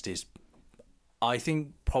follows next is, I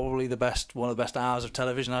think, probably one of the best hours of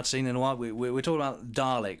television I'd seen in a while. We're talking about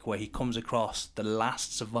Dalek, where he comes across the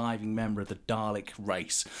last surviving member of the Dalek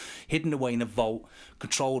race, hidden away in a vault,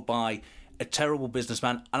 controlled by a terrible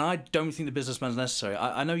businessman. And I don't think the businessman's necessary.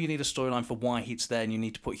 I know you need a storyline for why he's there, and you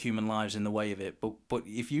need to put human lives in the way of it. But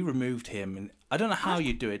if you removed him, and I don't know how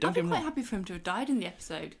you'd do it. I'd be quite happy for him to have died in the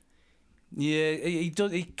episode. Yeah, he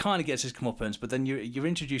does. He kind of gets his comeuppance, but then you're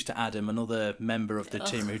introduced to Adam, another member of the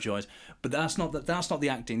team who joins. But that's not the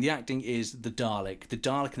acting. The acting is the Dalek and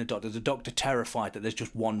the Doctor. The Doctor terrified that there's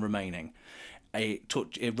just one remaining.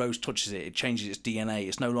 Rose touches it. It changes its DNA.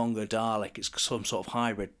 It's no longer a Dalek. It's some sort of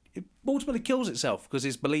hybrid. It ultimately kills itself because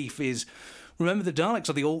its belief is. Remember, the Daleks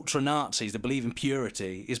are the ultra Nazis. They believe in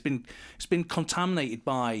purity. It's been contaminated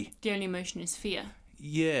by. The only emotion is fear.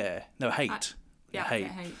 Yeah. No, hate. Hate.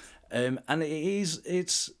 And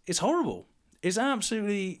it's horrible. It's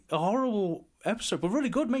absolutely a horrible episode, but really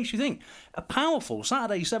good. Makes you think. A powerful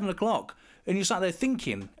Saturday 7:00, and you're sat there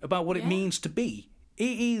thinking about what it means to be.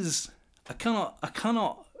 It is. I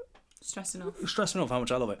cannot stress enough how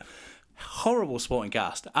much I love it. Horrible sporting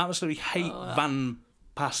cast. Absolutely hate Van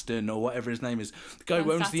Pasten or whatever his name is. The guy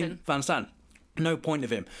who owns Van Stan. No point of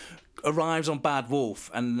him. Arrives on Bad Wolf,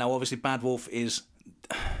 and now obviously Bad Wolf is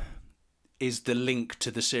the link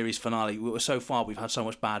to the series finale. So far, we've had so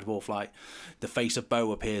much Bad Wolf, like the face of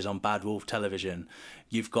Bo appears on Bad Wolf television.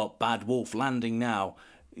 You've got Bad Wolf landing now.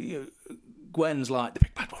 Gwen's like the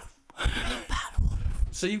big bad wolf.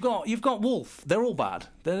 So you've got Wolf. They're all bad.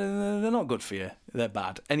 They're not good for you. They're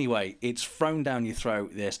bad. Anyway, it's thrown down your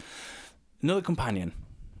throat. This another companion,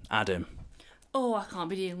 Adam. Oh, I can't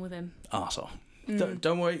be dealing with him. Arsehole.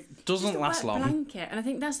 Don't worry, doesn't last long. Blanket. And I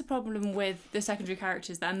think that's the problem with the secondary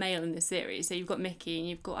characters that are male in this series. So you've got Mickey and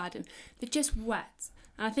you've got Adam. They're just wet.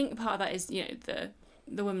 And I think part of that is,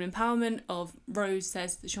 the women empowerment of Rose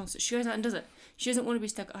says that she goes out and does it. She doesn't want to be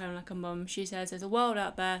stuck at home like a mum. She says there's a world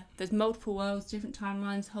out there. There's multiple worlds, different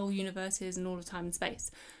timelines, whole universes, and all of time and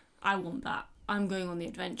space. I want that. I'm going on the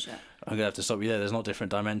adventure. I'm going to have to stop you there. There's not different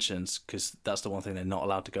dimensions because that's the one thing they're not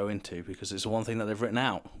allowed to go into because it's the one thing that they've written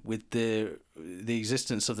out. With the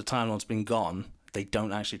existence of the Time Lords being gone, they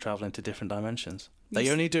don't actually travel into different dimensions. They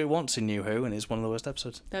only do it once in New Who, and it's one of the worst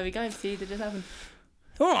episodes. There we go. See, that did happen.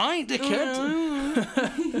 All right, dickhead.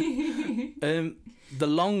 The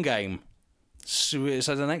Long Game. So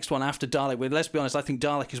the next one after Dalek. Well, let's be honest. I think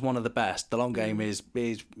Dalek is one of the best. The Long Game is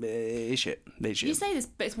shit. It's shit. You say this,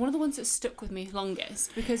 but it's one of the ones that stuck with me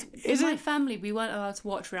longest because in my family we weren't allowed to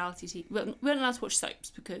watch reality TV. We weren't allowed to watch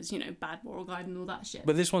soaps because bad moral guide and all that shit.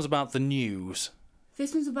 But this one's about the news.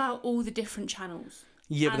 This one's about all the different channels.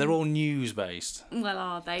 Yeah, but they're all news based. Well,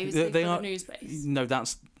 are they? They are news based. No,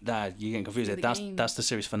 that's you're getting confused. That's the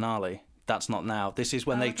series finale. That's not now. This is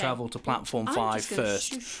when they travel to Platform 5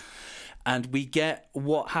 first. Shush. And we get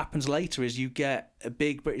what happens later is you get a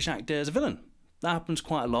big British actor as a villain. That happens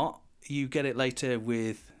quite a lot. You get it later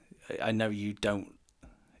with. I know you don't.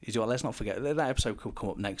 Let's not forget that episode could come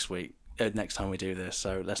up next week. Next time we do this,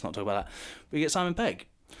 so let's not talk about that. We get Simon Pegg.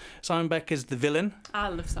 Simon Pegg is the villain. I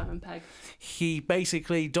love Simon Pegg. He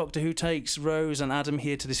basically, Doctor Who takes Rose and Adam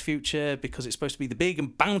here to this future because it's supposed to be the big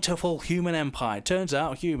and bountiful human empire. Turns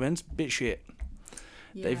out humans, bit shit.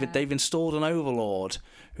 Yeah. They've installed an overlord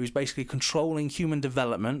who's basically controlling human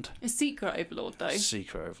development. A secret overlord, though.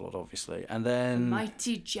 Secret overlord, obviously. And then... The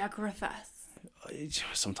mighty Jagrathas.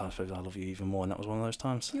 Sometimes I love you even more, and that was one of those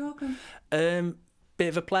times. You're welcome. Bit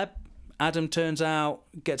of a pleb. Adam turns out,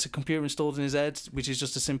 gets a computer installed in his head, which is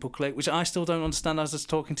just a simple click, which I still don't understand as I was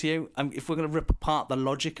talking to you. If we're going to rip apart the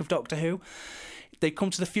logic of Doctor Who, they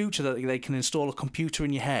come to the future that they can install a computer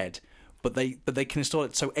in your head, but they can install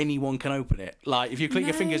it so anyone can open it. Like, if you click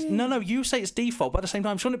your fingers... No, you say it's default, but at the same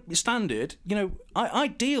time, shouldn't it be standard? I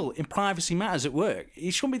deal in privacy matters at work.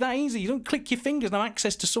 It shouldn't be that easy. You don't click your fingers and have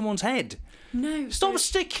access to someone's head. No. Stop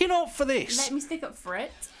sticking up for this. Let me stick up for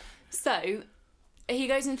it. So... He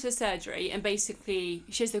goes into the surgery and basically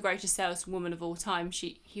she's the greatest saleswoman of all time.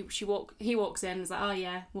 He walks in and is like, oh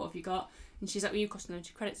yeah, what have you got? And she's like, well, you've got no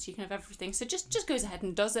credits, you can have everything. So just goes ahead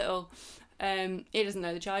and does it all. He doesn't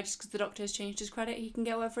know the charges because the doctor has changed his credit. He can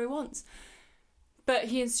get whatever he wants. But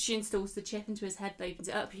she installs the chip into his head, opens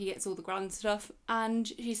it up, he gets all the grand stuff, and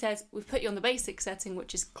he says, we've put you on the basic setting,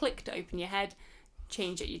 which is click to open your head,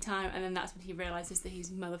 change at your time, and then that's when he realises that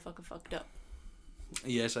he's motherfucker fucked up.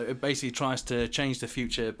 Yeah, so it basically tries to change the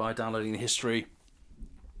future by downloading the history,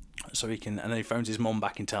 so he can, and then he phones his mum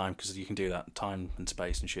back in time because you can do that, time and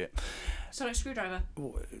space and shit. Sonic screwdriver.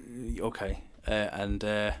 Okay,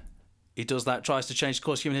 and he does that, tries to change the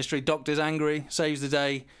course of human history. Doctor's angry, saves the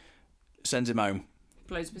day, sends him home.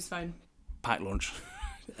 Blows up his phone. Pack lunch.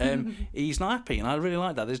 He's not happy, and I really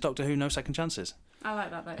like that. There's Doctor Who, no second chances. I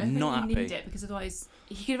like that though. I think you need it because otherwise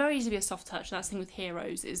he could very easily be a soft touch. And that's the thing with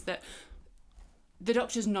heroes is that. The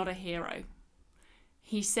Doctor's not a hero.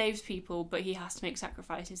 He saves people, but he has to make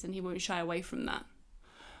sacrifices, and he won't shy away from that.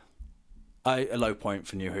 A low point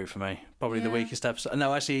for New Who for me. Probably the weakest episode.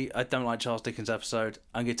 No, actually, I don't like Charles Dickens' episode.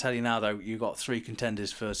 I'm going to tell you now, though, you got 3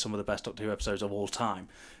 contenders for some of the best Doctor Who episodes of all time.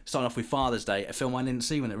 Starting off with Father's Day, a film I didn't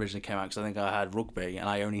see when it originally came out because I think I had rugby, and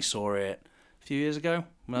I only saw it a few years ago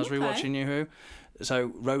when I was rewatching New Who.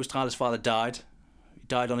 So Rose Tyler's father died.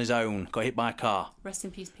 Died on his own, got hit by a car. Rest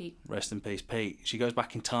in peace, Pete. Rest in peace, Pete. She goes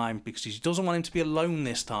back in time because she doesn't want him to be alone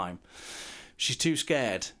this time. She's too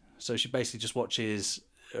scared, so she basically just watches.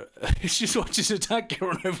 She just watches her dad get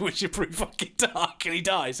run over, which is pretty fucking dark, and he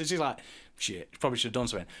dies. So she's like, "Shit, probably should have done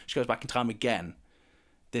something." She goes back in time again.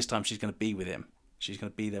 This time she's going to be with him. She's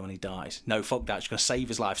going to be there when he dies. No, fuck that. She's going to save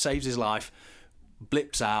his life. Saves his life.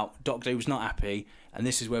 Blips out. Doctor Who's not happy, and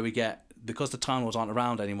this is where we get. Because the Time Lords aren't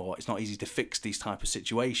around anymore, it's not easy to fix these type of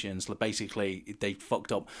situations. Basically, they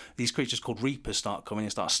fucked up. These creatures called Reapers start coming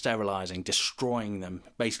and start sterilising, destroying them,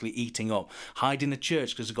 basically eating up. Hide in the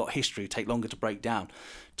church because they've got history, take longer to break down.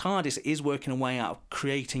 TARDIS is working a way out of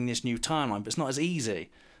creating this new timeline, but it's not as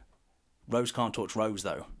easy. Rose can't touch Rose,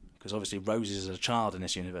 though, because obviously Rose is a child in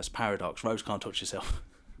this universe. Paradox. Rose can't touch herself.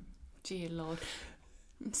 Dear Lord.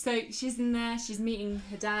 So she's in there, she's meeting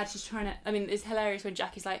her dad, she's trying to... I mean, it's hilarious when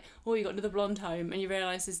Jackie's like, oh, you got another blonde home, and you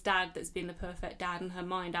realise his dad that's been the perfect dad in her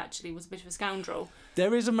mind actually was a bit of a scoundrel.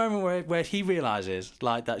 There is a moment where he realises,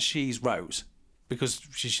 like, that she's Rose, because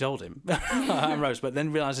she told him, I'm Rose, but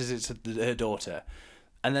then realises it's her daughter.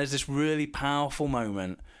 And there's this really powerful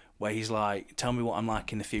moment where he's like, tell me what I'm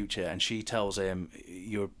like in the future, and she tells him,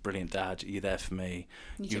 you're a brilliant dad, you're there for me.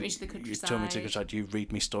 You took me to the countryside. You took me to the countryside, you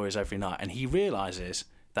read me stories every night. And he realises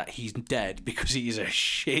that he's dead because he's a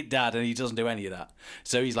shit dad and he doesn't do any of that.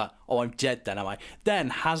 So he's like, oh, I'm dead then, am I?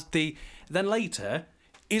 Then later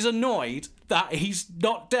is annoyed that he's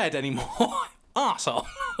not dead anymore. Arsehole.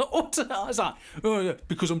 It's like, oh, yeah,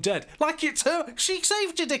 because I'm dead. Like it's her. She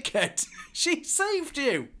saved you, dickhead. She saved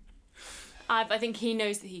you. I think he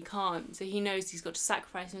knows that he can't, so he knows he's got to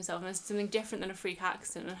sacrifice himself, and there's something different than a freak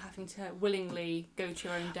accident and having to willingly go to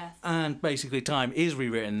your own death. And basically, time is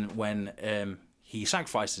rewritten when he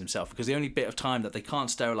sacrifices himself, because the only bit of time that they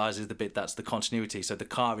can't sterilise is the bit that's the continuity. So the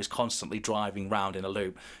car is constantly driving round in a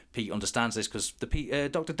loop. Pete understands this because the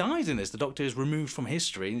Doctor dies in this. The Doctor is removed from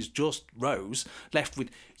history and it's just Rose left with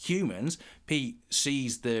humans. Pete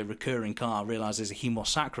sees the recurring car, realises he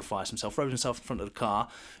must sacrifice himself, throws himself in front of the car.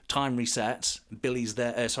 Time resets. Billy's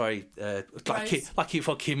there. Like he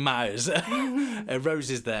fucking matters.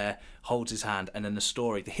 Rose is there, holds his hand, and then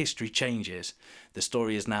the history changes. The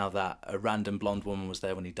story is now that a random blonde woman was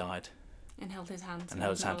there when he died. And held his hand.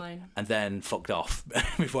 Alone. And then fucked off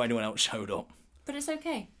before anyone else showed up. But it's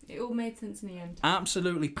okay. It all made sense in the end.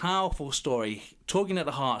 Absolutely powerful story, tugging at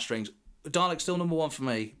the heartstrings. Dalek's still number one for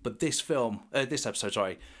me, but this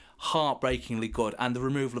episode, heartbreakingly good, and the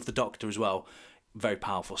removal of the Doctor as well. Very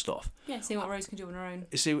powerful stuff. Yeah, seeing what Rose can do on her own.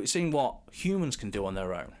 Seeing what humans can do on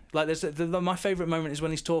their own. Like, my favourite moment is when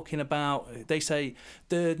he's talking about. They say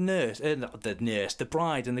the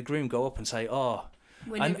bride and the groom go up and say, "Oh,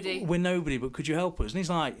 we're nobody, but could you help us?" And he's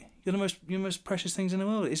like, "You're the most precious things in the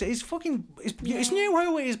world." It's New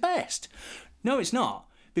Who at his best. No, it's not,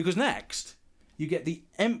 because next you get the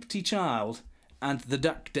empty child and the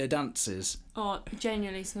Doctor dances. Oh,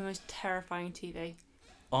 genuinely, some of the most terrifying TV.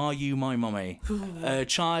 Are you my mummy? A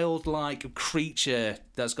childlike creature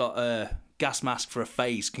that's got a gas mask for a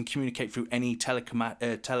face, can communicate through any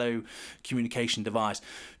telecommunication device,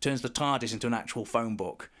 turns the TARDIS into an actual phone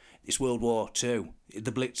book. It's World War II.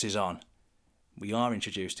 The Blitz is on. We are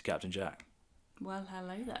introduced to Captain Jack. Well,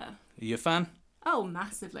 hello there. Are you a fan? Oh,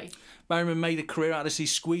 massively. Barryman made a career out of this. He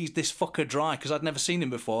squeezed this fucker dry because I'd never seen him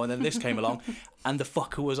before, and then this came along, and the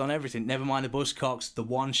fucker was on everything. Never mind the Buzzcocks, the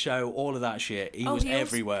One Show, all of that shit. He was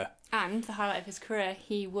everywhere. And the highlight of his career,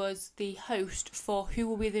 he was the host for Who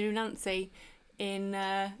Will Be the New Nancy in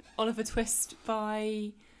Oliver Twist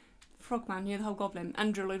by Frogman, the Hobgoblin,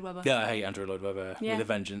 Andrew Lloyd Webber. Yeah, I hate Andrew Lloyd Webber with a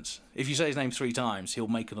vengeance. If you say his name 3 times, he'll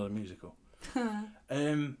make another musical.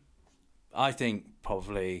 I think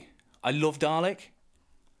probably... I love Dalek.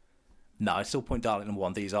 No, I still point Dalek number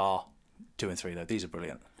 1. These are 2 and 3 though. These are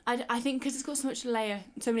brilliant. I think because it's got so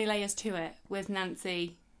many layers to it, with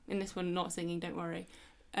Nancy in this one not singing, don't worry,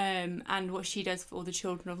 and what she does for all the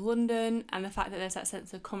children of London, and the fact that there's that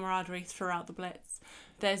sense of camaraderie throughout the Blitz.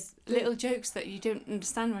 There's little jokes that you don't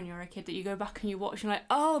understand when you're a kid that you go back and you watch and you're like,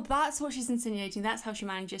 oh, that's what she's insinuating. That's how she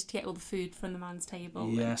manages to get all the food from the man's table.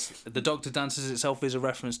 Yes. The Doctor dances itself is a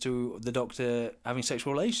reference to the Doctor having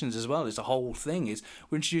sexual relations as well. It's a whole thing.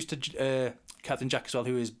 We're introduced to Captain Jack as well,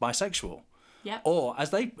 who is bisexual. Yep. Or,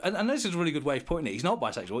 and this is a really good way of putting it, he's not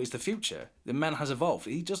bisexual, it's the future. The man has evolved.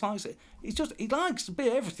 He just likes it. He likes a bit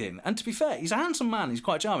of everything. And to be fair, he's a handsome man, he's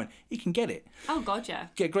quite charming. He can get it. Oh, God, yeah.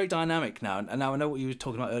 Get a great dynamic now. And now I know what you were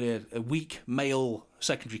talking about earlier, weak male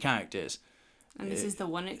secondary characters. And this is the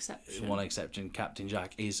one exception. One exception, Captain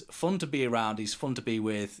Jack is fun to be around, he's fun to be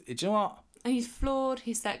with. Do you know what? And he's flawed,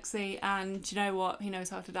 he's sexy, and do you know what? He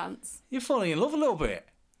knows how to dance. You're falling in love a little bit.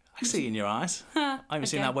 I see it in your eyes. I haven't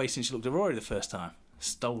seen that way since you looked at Rory the first time.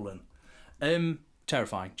 Stolen.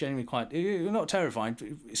 Terrifying. Genuinely quite... Not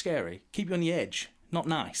terrifying, scary. Keep you on the edge. Not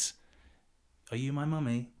nice. Are you my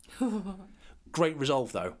mummy? Great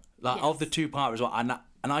resolve, though. Of the 2-part as well.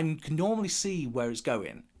 And I can normally see where it's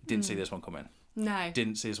going. Didn't see this one coming. No.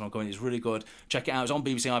 Didn't see this one coming. It's really good. Check it out. It's on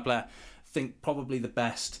BBC iPlayer. Think probably the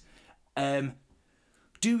best. Do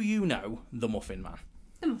you know The Muffin Man?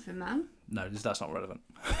 The Muffin Man? No, that's not relevant.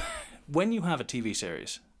 When you have a TV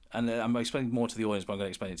series, and I'm explaining more to the audience, but I'm going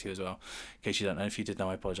to explain it to you as well, in case you don't know. If you did know,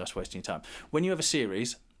 I apologise for wasting your time. When you have a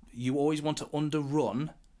series, you always want to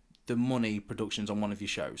underrun the money productions on one of your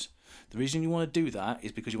shows. The reason you want to do that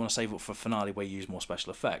is because you want to save up for a finale where you use more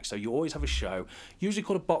special effects. So you always have a show, usually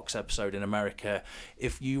called a box episode in America.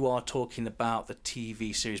 If you are talking about the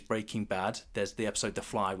TV series Breaking Bad, there's the episode The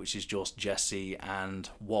Fly, which is just Jesse and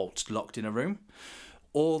Walt locked in a room.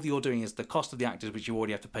 All you're doing is the cost of the actors, which you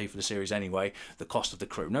already have to pay for the series anyway, the cost of the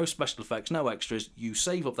crew. No special effects, no extras. You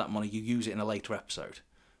save up that money, you use it in a later episode.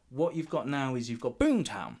 What you've got now is you've got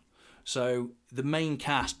Boomtown. So the main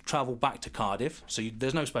cast travel back to Cardiff. So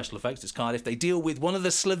there's no special effects, it's Cardiff. They deal with one of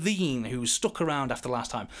the Slovene who's stuck around after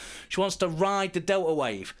last time. She wants to ride the Delta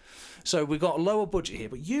wave. So we've got a lower budget here.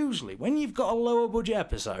 But usually when you've got a lower budget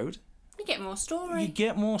episode... You get more story. You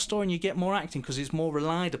get more story and you get more acting because it's more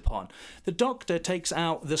relied upon. The Doctor takes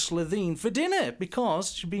out the Slovene for dinner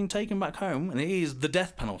because she's been taken back home and it is the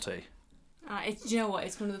death penalty. Do you know what?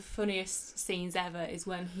 It's one of the funniest scenes ever is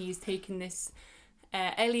when he's taken this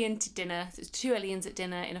alien to dinner. So it's 2 aliens at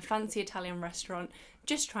dinner in a fancy Italian restaurant.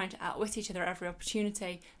 just trying to outwit each other at every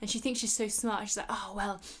opportunity. And she thinks she's so smart. She's like, oh,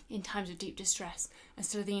 well, in times of deep distress,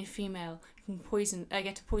 instead of being a female, can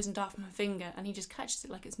get a poison dart from her finger, and he just catches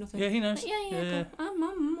it like it's nothing. Yeah, he knows. Yeah. I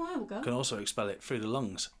will go. Can also expel it through the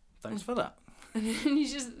lungs. Thanks for that. And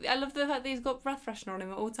he's just, I love the fact that he's got breath freshener on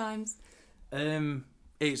him at all times.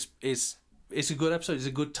 It's a good episode. It's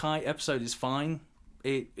a good tight episode. It's fine.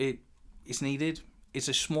 It's needed. It's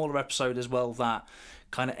a smaller episode as well that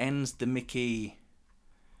kind of ends the Mickey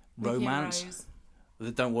romance.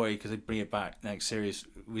 Don't worry, because they bring it back next series,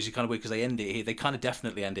 which is kind of weird because they end it here. They kind of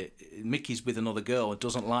definitely end it. Mickey's with another girl and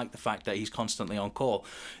doesn't like the fact that he's constantly on call.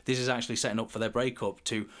 This is actually setting up for their breakup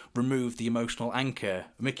to remove the emotional anchor.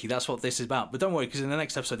 Mickey, that's what this is about. But don't worry, because in the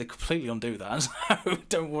next episode they completely undo that. So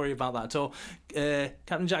don't worry about that at all.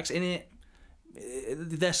 Captain Jack's in it.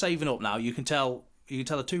 They're saving up now. You can tell the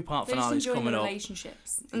 2-part finale is coming up.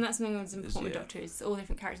 Relationships, and that's something that's important with Doctor. Is all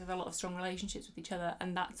different characters have a lot of strong relationships with each other,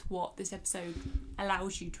 and that's what this episode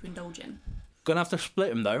allows you to indulge in. Gonna have to split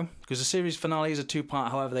them though, because the series finale is a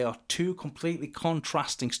 2-part. However, they are 2 completely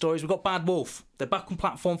contrasting stories. We've got Bad Wolf. They're back on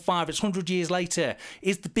Platform 5. It's 100 years later.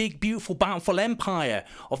 Is the big, beautiful, bountiful empire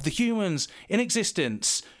of the humans in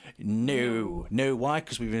existence? No. Why?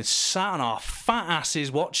 Because we've been sat on our fat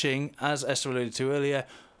asses watching, as Esther alluded to earlier,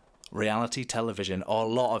 reality television, or a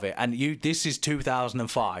lot of it. And this is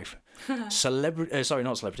 2005.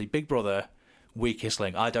 Big Brother, weakest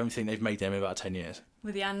link. I don't think they've made them in about 10 years.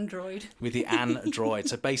 With the android.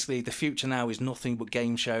 So basically the future now is nothing but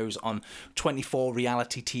game shows on 24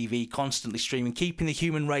 reality TV, constantly streaming, keeping the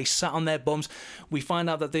human race sat on their bums. We find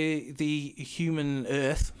out that the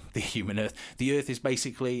Earth is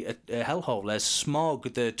basically a hellhole. There's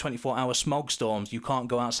smog, the 24-hour smog storms. You can't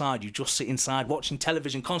go outside. You just sit inside watching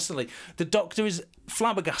television constantly. The Doctor is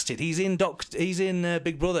flabbergasted. He's in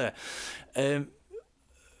Big Brother.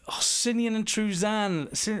 Sinian and Truzanne.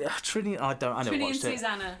 Trini. I never watched it.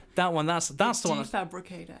 Susanna. That one. That's the one.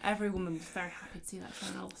 Fabricator. Every woman was very happy to see that show.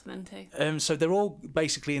 I was meant to. So they're all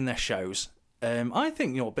basically in their shows. I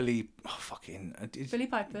think Billy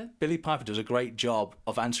Piper. Billy Piper does a great job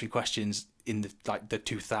of answering questions in the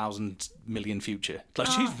 2000 million future.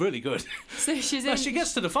 She's really good. So she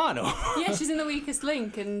gets to the final. Yeah, she's in The Weakest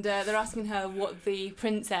Link, and they're asking her what the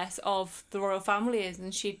princess of the royal family is,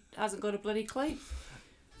 and she hasn't got a bloody clue.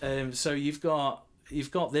 So you've got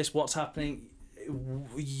this. What's happening?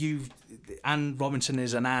 Anne Robinson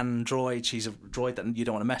is an android. She's a droid that you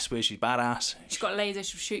don't want to mess with. She's badass. She's got a laser.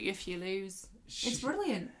 She'll shoot you if you lose. It's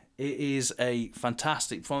brilliant. It is a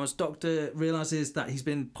fantastic performance. Doctor realises that he's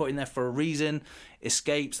been put in there for a reason.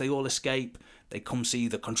 Escapes. They all escape. They come see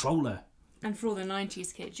the controller. And for all the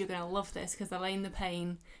 90s kids, you're going to love this because Elaine the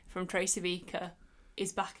Pain from Tracy Beaker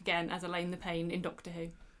is back again as Elaine the Pain in Doctor Who.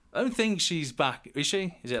 I don't think she's back. Is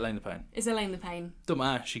she? Is it Elaine the Pain? It's Elaine the Pain. Don't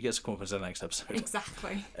matter. She gets to come up in the next episode.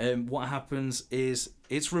 Exactly. What happens is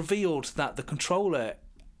it's revealed that the controller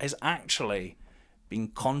is actually being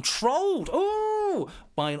controlled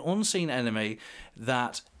by an unseen enemy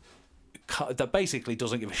that basically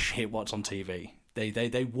doesn't give a shit what's on TV.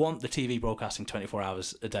 They want the TV broadcasting 24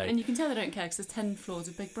 hours a day. And you can tell they don't care because there's 10 floors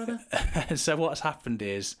of Big Brother. So what's happened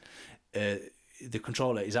is the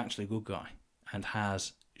controller is actually a good guy and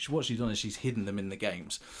what she's done is she's hidden them in the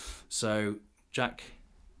games. So Jack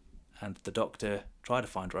and the Doctor try to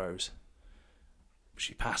find Rose.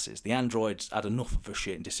 She passes. The android's had enough of her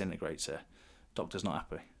shit and disintegrates her. Doctor's not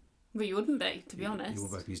happy. Well, you wouldn't be, to be honest. You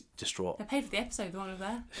would be. He's distraught. They paid for the episode, the one over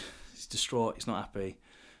there. He's distraught. He's not happy.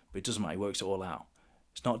 But it doesn't matter. He works it all out.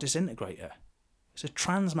 It's not a disintegrator. It's a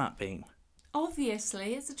transmat beam.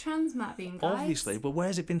 Obviously, it's a transmat beam, guys. Obviously, but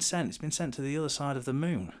where's it been sent? It's been sent to the other side of the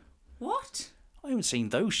moon. What? I haven't seen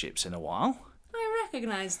those ships in a while. I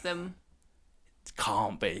recognise them. It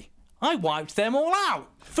can't be. I wiped them all out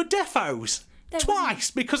for defos. Twice,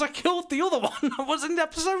 because I killed the other one that was in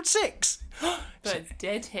episode 6. But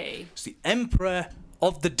did he? It's the Emperor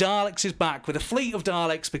of the Daleks is back with a fleet of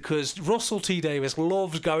Daleks because Russell T Davies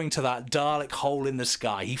loves going to that Dalek hole in the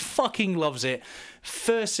sky. He fucking loves it.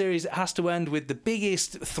 First series, it has to end with the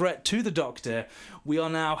biggest threat to the Doctor. We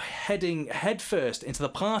are now heading headfirst into the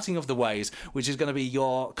parting of the ways, which is going to be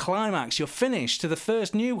your climax, your finish to the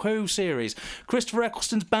first New Who series. Christopher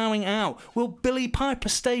Eccleston's bowing out. Will Billy Piper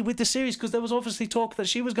stay with the series? Because there was obviously talk that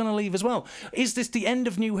she was going to leave as well. Is this the end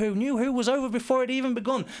of New Who? New Who was over before it even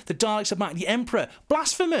begun. The Daleks are back. The Emperor,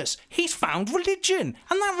 blasphemous. He's found religion.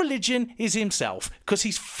 And that religion is himself. Because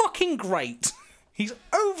he's fucking great. He's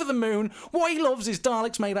over the moon. What he loves is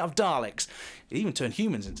Daleks made out of Daleks. He even turned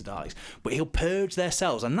humans into Daleks. But he'll purge their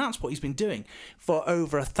cells, and that's what he's been doing for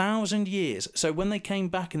over 1,000 years. So when they came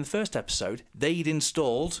back in the first episode, they'd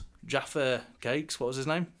installed Jaffa Cakes. What was his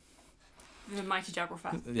name? The Mighty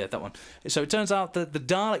Geographer. Yeah, that one. So it turns out that the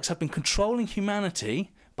Daleks have been controlling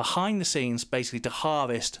humanity behind the scenes, basically to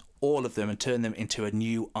harvest all of them and turn them into a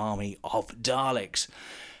new army of Daleks.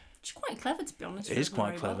 Which is quite clever, to be honest. It is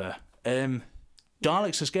quite clever.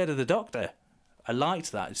 Daleks are scared of the Doctor. I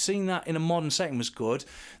liked that. Seeing that in a modern setting was good.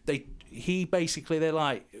 They're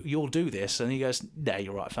like, you'll do this, and he goes, "No,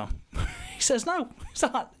 you're right, fam." He says no. He's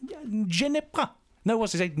like, "Je ne pas." No,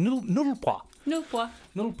 what's he say? Null pas. Null pas.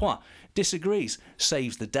 Null pas. Disagrees.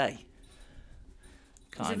 Saves the day.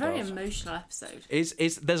 It's a very emotional episode.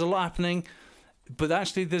 There's a lot happening, but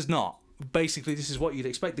actually there's not. Basically, this is what you'd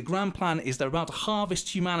expect. The grand plan is they're about to harvest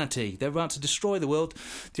humanity. They're about to destroy the world.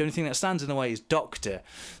 The only thing that stands in the way is Doctor.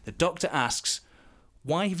 The Doctor asks,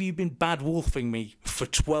 "Why have you been bad wolfing me for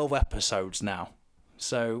 12 episodes now?"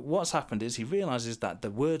 So what's happened is he realises that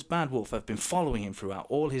the words bad wolf have been following him throughout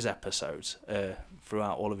all his episodes,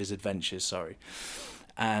 throughout all of his adventures, sorry.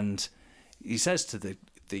 And he says to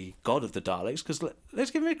the god of the Daleks, because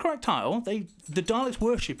let's give him a correct title. The Daleks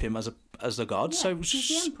worship him as a god. Yeah, so he's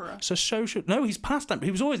the emperor. So should no, he's past emperor.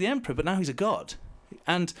 He was always the emperor, but now he's a god.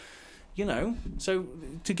 And so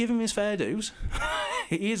to give him his fair dues,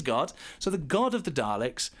 he is god. So the god of the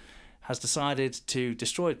Daleks has decided to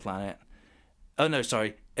destroy the planet. Oh no,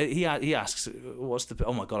 sorry. He asks, "What's the?"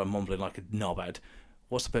 Oh my god, I'm mumbling like a knobhead.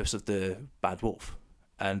 What's the purpose of the bad wolf?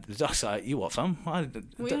 And the Doctor's like, "You what, fam? I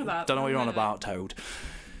don't know what you're on about, Toad."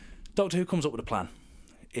 Doctor Who comes up with a plan.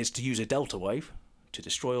 It's to use a delta wave to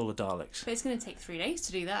destroy all the Daleks. But it's going to take 3 days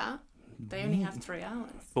to do that. They only have 3 hours.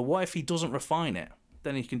 But what if he doesn't refine it?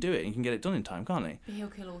 Then he can do it and he can get it done in time, can't he? But he'll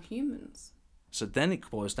kill all humans. So then it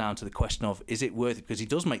boils down to the question of, is it worth it? Because he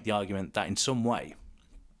does make the argument that in some way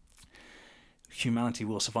humanity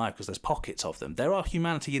will survive because there's pockets of them. There are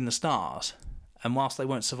humanity in the stars, and whilst they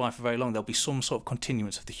won't survive for very long, there'll be some sort of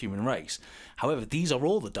continuance of the human race. However, these are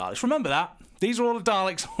all the Daleks. Remember that. These are all the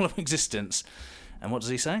Daleks, all of existence. And what does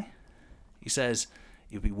he say? He says,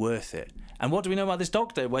 "It'll be worth it." And what do we know about this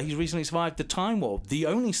Doctor, where he's recently survived the Time War, the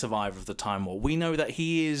only survivor of the Time War? We know that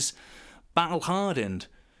he is battle-hardened,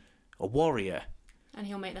 a warrior. And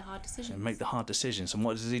he'll make the hard decisions. And make the hard decisions. And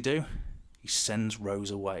what does he do? He sends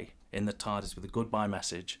Rose away in the TARDIS with a goodbye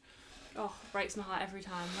message. Oh, breaks my heart every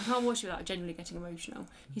time. I can't watch it without genuinely getting emotional.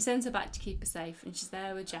 He sends her back to keep her safe, and she's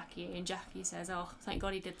there with Jackie, and Jackie says, "Oh, thank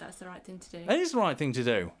God he did that. It's the right thing to do." It is the right thing to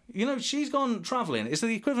do. She's gone travelling. It's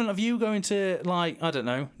the equivalent of you going to,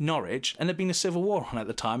 Norwich, and there being a civil war on at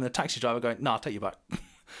the time, and the taxi driver going, "No, I'll take you back."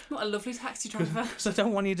 What a lovely taxi driver. Because I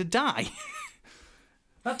don't want you to die.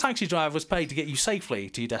 That taxi driver was paid to get you safely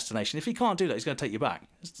to your destination. If he can't do that, he's going to take you back.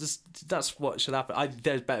 That's what should happen.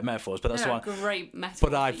 There's better metaphors, but that's why. Great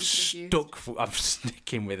metaphor. But I'm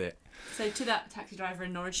sticking with it. So to that taxi driver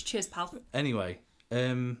in Norwich, cheers, pal. Anyway,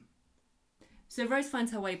 so Rose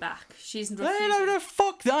finds her way back. She's refusing. No,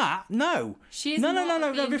 fuck that. No. She's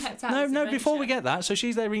no. Before we get that, so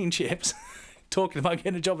she's there eating chips. Talking about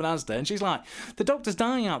getting a job in Asda, and she's like, "The Doctor's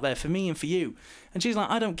dying out there for me and for you," and she's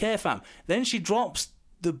like, "I don't care, fam." Then she drops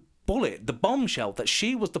the bombshell that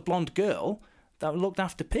she was the blonde girl that looked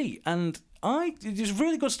after Pete, and there's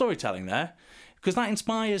really good storytelling there, because that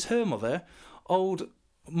inspires her mother, old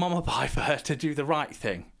Mama Piper, to do the right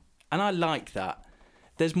thing, and I like that.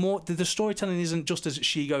 There's more. The storytelling isn't just as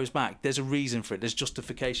she goes back. There's a reason for it. There's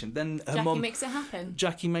justification. Then her mum makes it happen.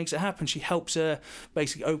 Jackie makes it happen. She helps her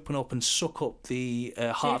basically open up and suck up the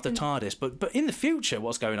heart of the TARDIS. But in the future,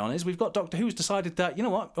 what's going on is we've got Doctor Who's decided that, you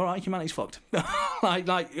know what? All right, humanity's fucked. I'm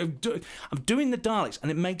doing the Daleks,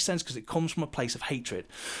 and it makes sense because it comes from a place of hatred.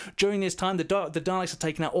 During this time, the Daleks are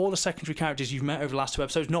taking out all the secondary characters you've met over the last 2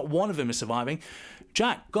 episodes. Not one of them is surviving.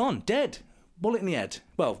 Jack gone, dead, bullet in the head.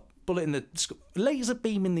 Well. Bullet in the laser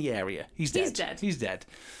beam in the area. He's dead.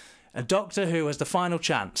 And Doctor Who has the final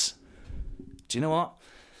chance. Do you know what?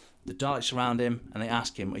 The Daleks surround him and they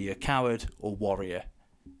ask him, "Are you a coward or warrior?"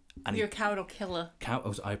 And you're a coward or killer.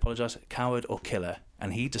 I apologise. Coward or killer?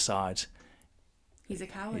 And he decides he's a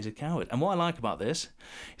coward. He's a coward. And what I like about this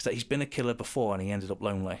is that he's been a killer before and he ended up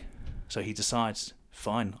lonely. So he decides,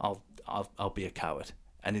 fine, I'll be a coward.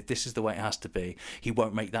 And if this is the way it has to be, he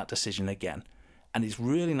won't make that decision again. And it's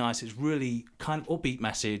really nice. It's really kind of upbeat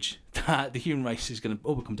message that the human race is going to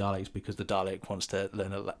all become Daleks because the Dalek wants to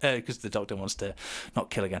learn because the Doctor wants to not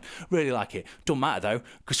kill again. Really like it. Don't matter though,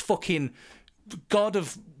 because fucking God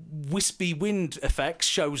of wispy wind effects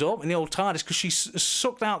shows up in the old TARDIS because she's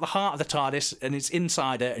sucked out the heart of the TARDIS and it's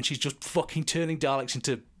inside her, and she's just fucking turning Daleks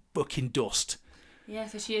into fucking dust. Yeah,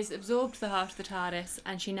 so she has absorbed the heart of the TARDIS,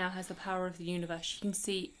 and she now has the power of the universe. She can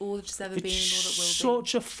see all that's ever been and all that will be.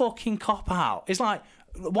 Such a fucking cop-out. It's like,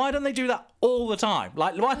 why don't they do that all the time?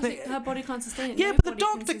 Like, why Because her body can't sustain it. Yeah, but the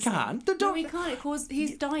Doctor can. No, he can't.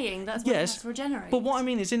 He's dying. That's why he has to regenerate. But what I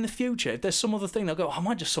mean is, in the future, if there's some other thing, they'll go, I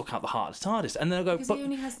might just suck out the heart of the TARDIS. And they'll go, because he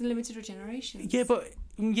only has the limited regeneration. Yeah, but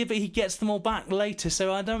he gets them all back later,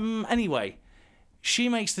 so I don't... Anyway, she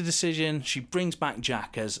makes the decision. She brings back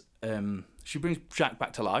Jack as... she brings Jack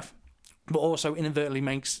back to life, but also inadvertently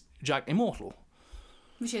makes Jack immortal.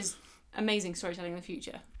 Which is amazing storytelling in the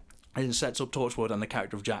future. And it sets up Torchwood and the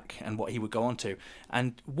character of Jack and what he would go on to.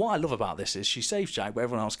 And what I love about this is she saves Jack, but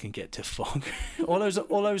everyone else can get to fuck. all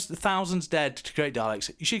those thousands dead to create Daleks.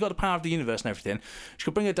 She got the power of the universe and everything. She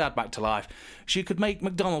could bring her dad back to life. She could make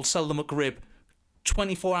McDonald's sell the McRib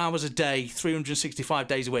 24 hours a day, 365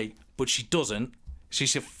 days a week, but she doesn't.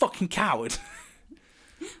 She's a fucking coward.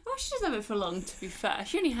 Well, she doesn't have it for long, to be fair.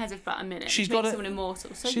 She only has it for about a minute. She's got someone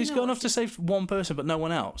immortal. So she's got enough to save one person, but no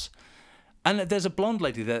one else. And there's a blonde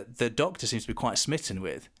lady that the Doctor seems to be quite smitten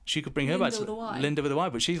with. She could bring her back to Linda with a Y,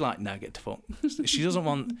 but she's like, no, get to fuck. She doesn't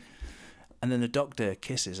want... And then the Doctor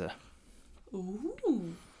kisses her.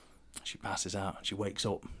 Ooh. She passes out. She wakes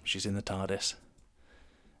up. She's in the TARDIS.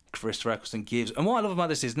 Christopher Eccleston gives... And what I love about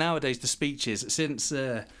this is nowadays the speeches, since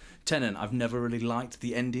Tennant, I've never really liked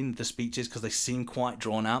the ending of the speeches because they seem quite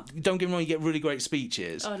drawn out. Don't get me wrong, you get really great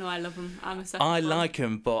speeches. Oh, no, I love them. I'm a sucker I like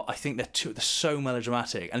them, but I think they're so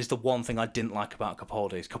melodramatic. And it's the one thing I didn't like about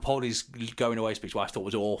Capaldi's. Capaldi's going away speech, what I thought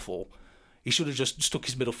was awful. He should have just stuck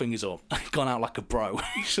his middle fingers up and gone out like a bro.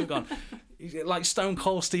 He should have gone... Like Stone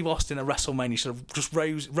Cold Steve Austin at WrestleMania, he should have just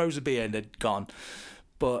rose a beer and had gone.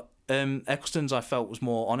 But Eccleston's, I felt, was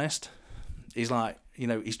more honest. He's like, you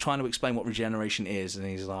know, he's trying to explain what regeneration is, and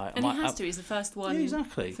he's like... And he has to, he's the first one. Yeah,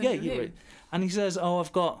 exactly. Yeah, you're right. And he says, oh,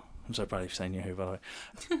 I've got... I'm so proud of you saying New Who, by the way.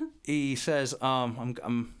 He says, I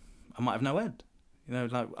might have no head. You know,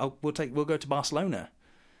 like, we'll go to Barcelona.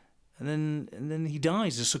 And then he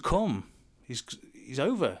dies, a succumb. He's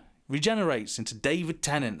over. Regenerates into David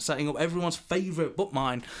Tennant, setting up everyone's favourite, but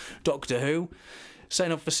mine, Doctor Who.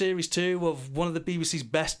 Setting up for Series 2 of one of the BBC's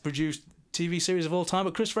best produced TV series of all time,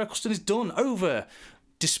 but Christopher Eccleston is done. Over.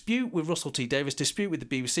 Dispute with Russell T Davies, dispute with the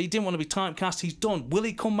BBC, didn't want to be typecast, he's done. Will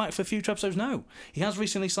he come back for future episodes? No. He has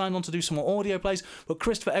recently signed on to do some more audio plays, but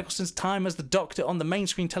Christopher Eccleston's time as the Doctor on the main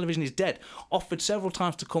screen television is dead. Offered several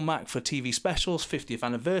times to come back for TV specials, 50th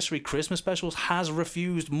anniversary, Christmas specials, has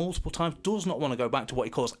refused multiple times, does not want to go back to what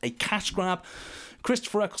he calls a cash grab.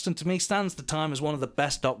 Christopher Eccleston, to me, stands the time as one of the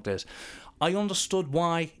best Doctors. I understood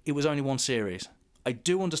why it was only one series. I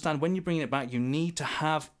do understand when you're bringing it back, you need to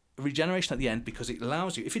have regeneration at the end because it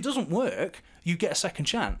allows you, if it doesn't work, you get a second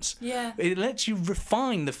chance. Yeah. It lets you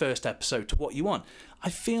refine the first episode to what you want. I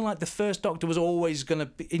feel like the first Doctor was always going to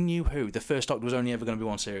be, in New Who, the first Doctor was only ever going to be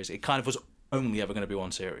one series. It kind of was only ever going to be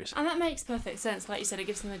one series. And that makes perfect sense. Like you said, it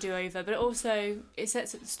gives them a do-over, but also it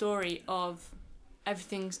sets up the story of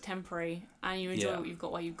everything's temporary and you enjoy what you've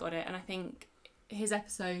got while you've got it. And I think his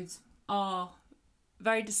episodes are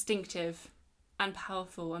very distinctive and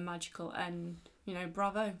powerful and magical and, you know,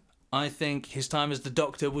 bravo. I think his time as the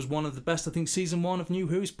Doctor was one of the best. I think season 1 of New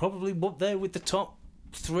Who is probably up there with the top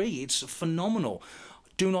 3. It's phenomenal.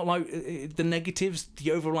 Do not like the negatives,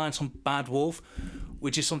 the over-reliance on Bad Wolf,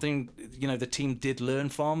 which is something, you know, the team did learn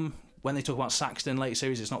from. When they talk about Saxton later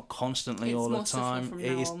series, it's not constantly all the time.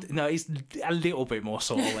 It's a little bit more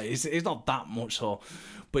subtle. it's not that much so,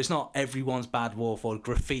 but it's not everyone's Bad Wolf or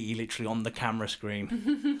graffiti literally on the camera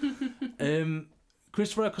screen.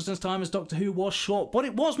 Christopher Eccleston's time as Doctor Who was short, but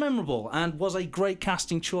it was memorable and was a great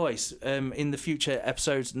casting choice. In the future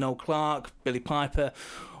episodes, Noel Clarke, Billy Piper,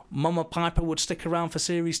 Mama Piper would stick around for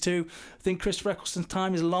Series 2. I think Christopher Eccleston's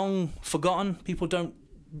time is long forgotten. People don't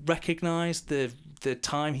recognise the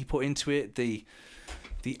time he put into it, the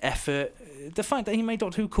effort, the fact that he made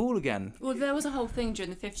Doctor Who cool again. Well, there was a whole thing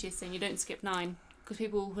during the 50th thing, you don't skip 9, because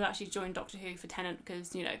people would actually join Doctor Who for Tennant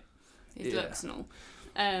because, you know, his looks and all.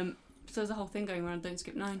 So there's a whole thing going around, don't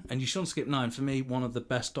skip 9. And you shouldn't skip 9. For me, one of the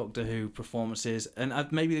best Doctor Who performances, and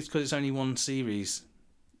maybe it's because it's only one series.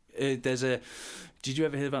 Did you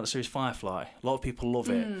ever hear about the series Firefly? A lot of people love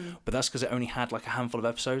it, but that's because it only had like a handful of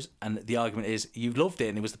episodes, and the argument is you loved it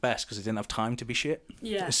and it was the best because it didn't have time to be shit.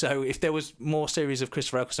 Yeah. So if there was more series of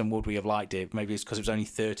Christopher Eccleston, would we have liked it? Maybe it's because it was only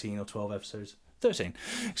 13 or 12 episodes. 13.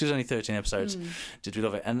 Because it was only 13 episodes. Did we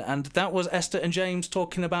love it? And that was Esther and James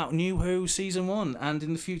talking about New Who Season 1. And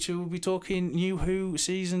in the future, we'll be talking New Who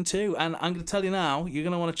Season 2. And I'm going to tell you now, you're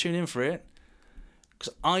going to want to tune in for it.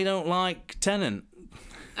 Because I don't like Tennant.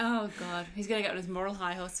 Oh, God. He's going to get on his moral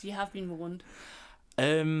high horse. You have been warned.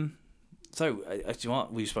 So, do you know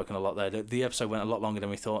what? We've spoken a lot there. The episode went a lot longer than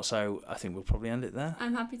we thought, so I think we'll probably end it there.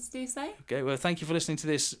 I'm happy to do so. Okay, well, thank you for listening to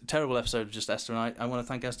this terrible episode of Just Esther and I. I want to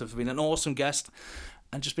thank Esther for being an awesome guest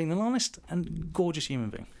and just being an honest and gorgeous human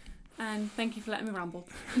being. And thank you for letting me ramble.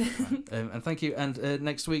 And thank you. And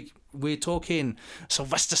next week, we're talking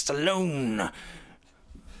Sylvester Stallone. And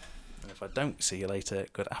if I don't see you later,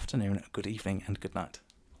 good afternoon, good evening, and good night.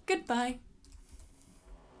 Goodbye.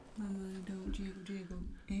 Mama, don't jiggle, jiggle,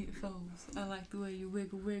 it falls. I like the way you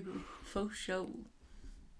wiggle, wiggle, for sure.